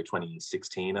since about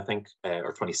 2016, I think,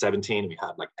 or 2017. We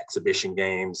had like exhibition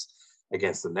games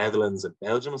against the Netherlands and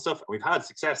Belgium and stuff, and we've had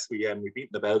success. We've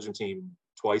beaten the Belgian team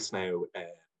twice now,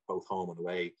 both home and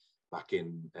away, back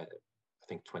in I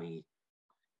think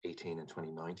 2018 and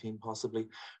 2019 possibly.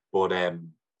 But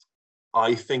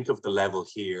I think of the level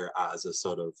here as a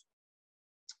sort of,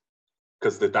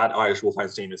 because that Irish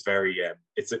Wolfhounds team is very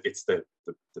it's the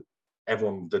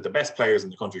everyone, the best players in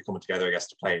the country coming together, I guess,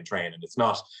 to play and train, and it's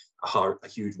not a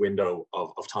huge window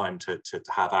of time to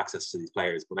have access to these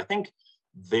players. But I think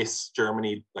this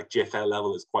Germany, like GFL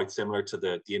level, is quite similar to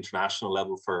the international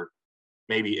level. For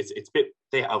maybe it's a bit,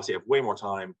 they obviously have way more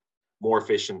time, more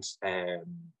efficient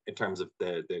in terms of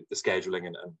the scheduling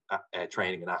and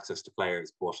training and access to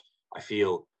players. But I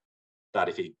feel that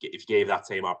if you gave that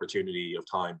same opportunity of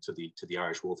time to the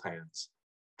Irish Wolfhounds,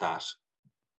 that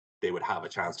they would have a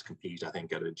chance to compete, I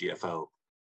think, at a GFL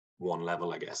 1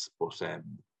 level, I guess. But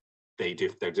some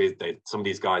of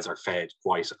these guys are fed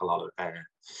quite a lot of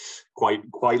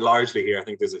quite largely here. I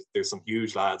think there's some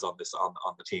huge lads on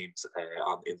the teams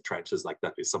in the trenches. Like,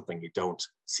 that is something you don't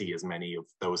see as many of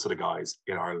those sort of guys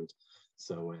in Ireland.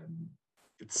 So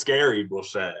it's scary,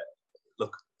 but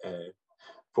look,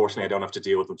 fortunately, I don't have to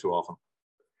deal with them too often.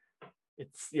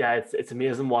 It's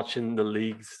amazing watching the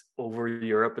leagues over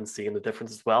Europe and seeing the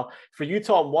difference as well. For you,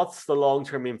 Tom, what's the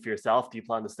long-term aim for yourself? Do you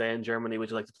plan to stay in Germany? Would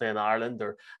you like to play in Ireland,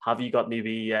 or have you got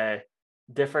maybe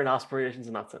different aspirations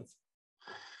in that sense?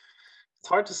 It's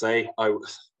hard to say.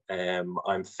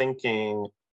 I'm thinking,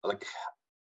 like,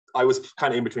 I was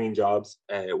kind of in between jobs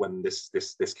when this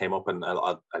came up, and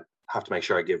I have to make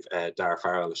sure I give Dara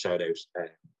Farrell a shout out.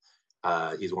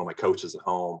 He's one of my coaches at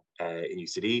home in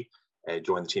UCD.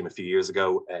 Joined the team a few years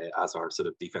ago as our sort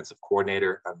of defensive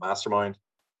coordinator and mastermind.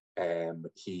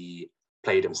 He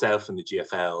played himself in the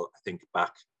GFL, I think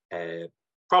back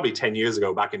probably 10 years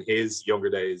ago, back in his younger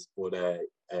days, but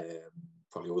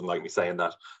probably wouldn't like me saying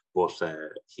that. But I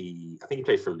think he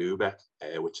played for Lübeck,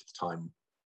 which at the time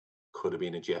could have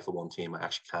been a GFL 1 team. I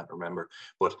actually can't remember.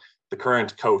 But the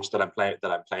current coach that I'm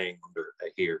playing under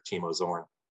here, Timo Zorn,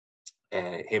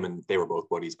 him and they were both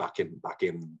buddies back in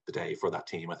the day for that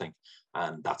team, I think,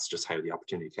 and that's just how the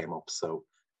opportunity came up. So,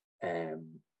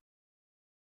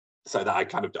 so that I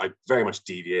very much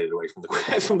deviated away from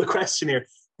the question here,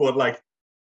 but like,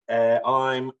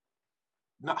 I'm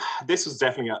not. This was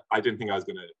definitely. I didn't think I was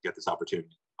going to get this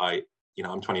opportunity.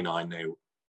 I'm 29 now.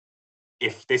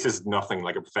 If this is nothing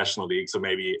like a professional league, so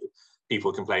maybe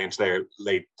people can play into their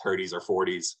late 30s or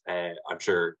 40s, I'm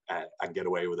sure I can get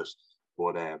away with it,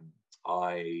 but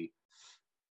I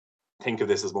think of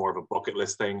this as more of a bucket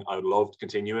list thing. I would love to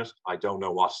continue it. I don't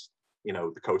know what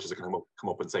the coaches are going to come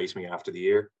up and say to me after the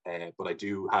year, but I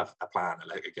do have a plan,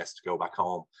 I guess, to go back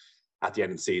home at the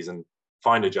end of the season,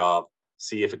 find a job,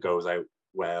 see if it goes out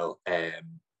well.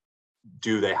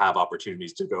 Do they have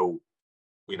opportunities to go?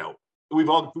 We've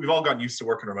all gotten used to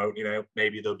working remote.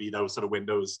 Maybe there'll be those sort of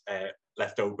windows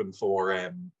left open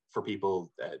for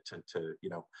people to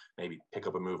maybe pick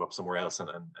up and move up somewhere else and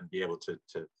be able to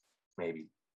maybe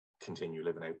continue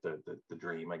living out the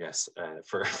dream, I guess,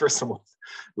 for someone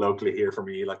locally here for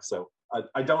me. Like, so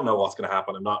I don't know what's going to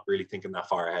happen. I'm not really thinking that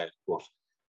far ahead, but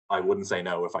I wouldn't say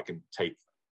no if I can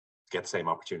get the same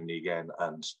opportunity again,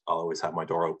 and I'll always have my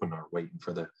door open or waiting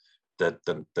for the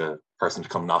person to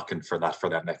come knocking for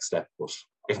that next step. But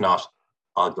if not,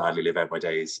 I'll gladly live out my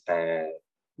days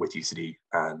with UCD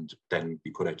and then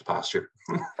be put out to pasture.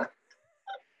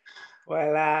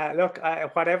 Well, look,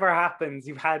 whatever happens,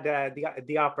 you've had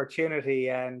the opportunity,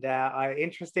 and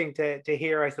interesting to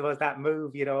hear, I suppose, that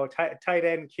move. Tight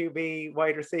end, QB,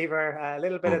 wide receiver, a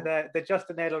little bit of the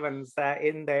Justin Edelmans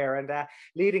in there, and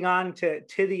leading on to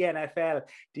the NFL.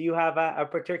 Do you have a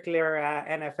particular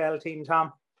NFL team,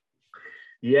 Tom?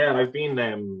 Yeah, I've been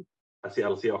a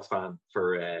Seattle Seahawks fan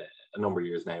for a number of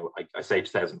years now. I say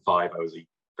 2005. I was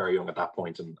very young at that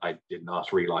point, and I did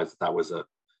not realize that was a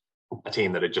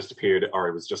team that had just appeared, or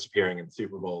it was just appearing in the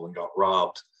Super Bowl and got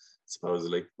robbed,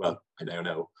 supposedly. Well, I don't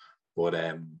know. But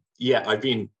yeah, I've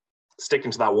been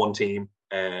sticking to that one team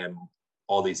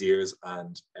all these years,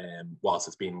 and whilst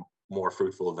it's been more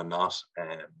fruitful than not,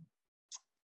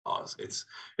 it's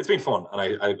been fun.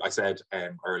 And I said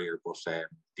earlier, but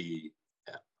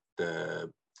the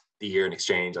year in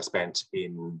exchange I spent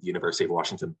in the University of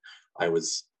Washington, I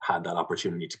had that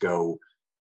opportunity to go.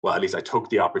 Well, at least I took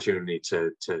the opportunity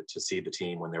to see the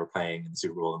team when they were playing in the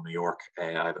Super Bowl in New York.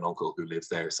 I have an uncle who lives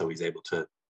there, so he's able to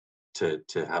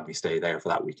have me stay there for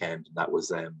that weekend. And that was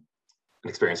an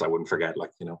experience I wouldn't forget. Like,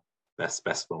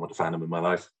 best moment of fandom in my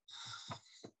life.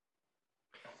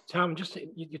 Tom, just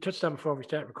you touched on before we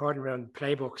start recording around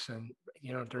playbooks and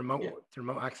the remote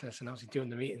access and obviously doing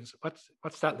the meetings.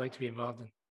 What's that like to be involved in?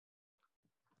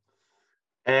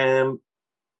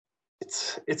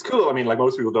 It's cool. I mean, like,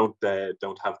 most people don't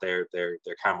have their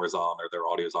cameras on or their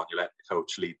audios on. You let the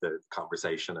coach lead the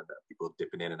conversation, and people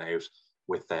dipping in and out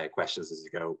with questions as you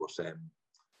go. But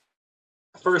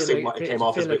the first thing that came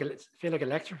off feel like a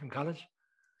lecture from college.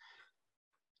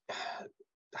 I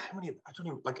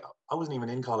wasn't even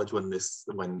in college when there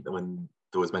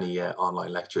was many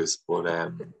online lectures,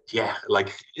 but yeah,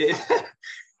 like it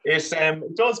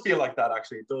does feel like that.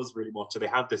 Actually, it does really much. So they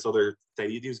have this they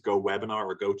use GoWebinar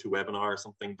or GoToWebinar or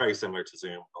something very similar to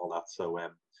Zoom and all that. So a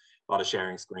lot of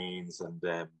sharing screens, and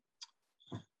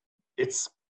it's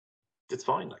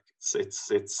fine. Like,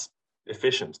 it's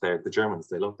efficient. The Germans,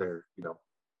 they love their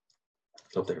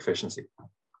efficiency.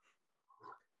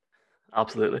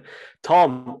 Absolutely.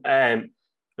 Tom, I'd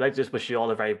like to just wish you all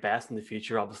the very best in the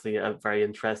future. Obviously, a very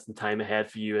interesting time ahead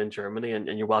for you in Germany,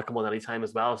 and you're welcome on any time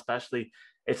as well, especially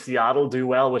if Seattle do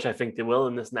well, which I think they will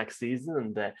in this next season.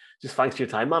 And just thanks for your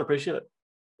time, man. Appreciate it.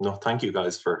 No, thank you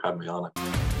guys for having me on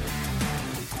it.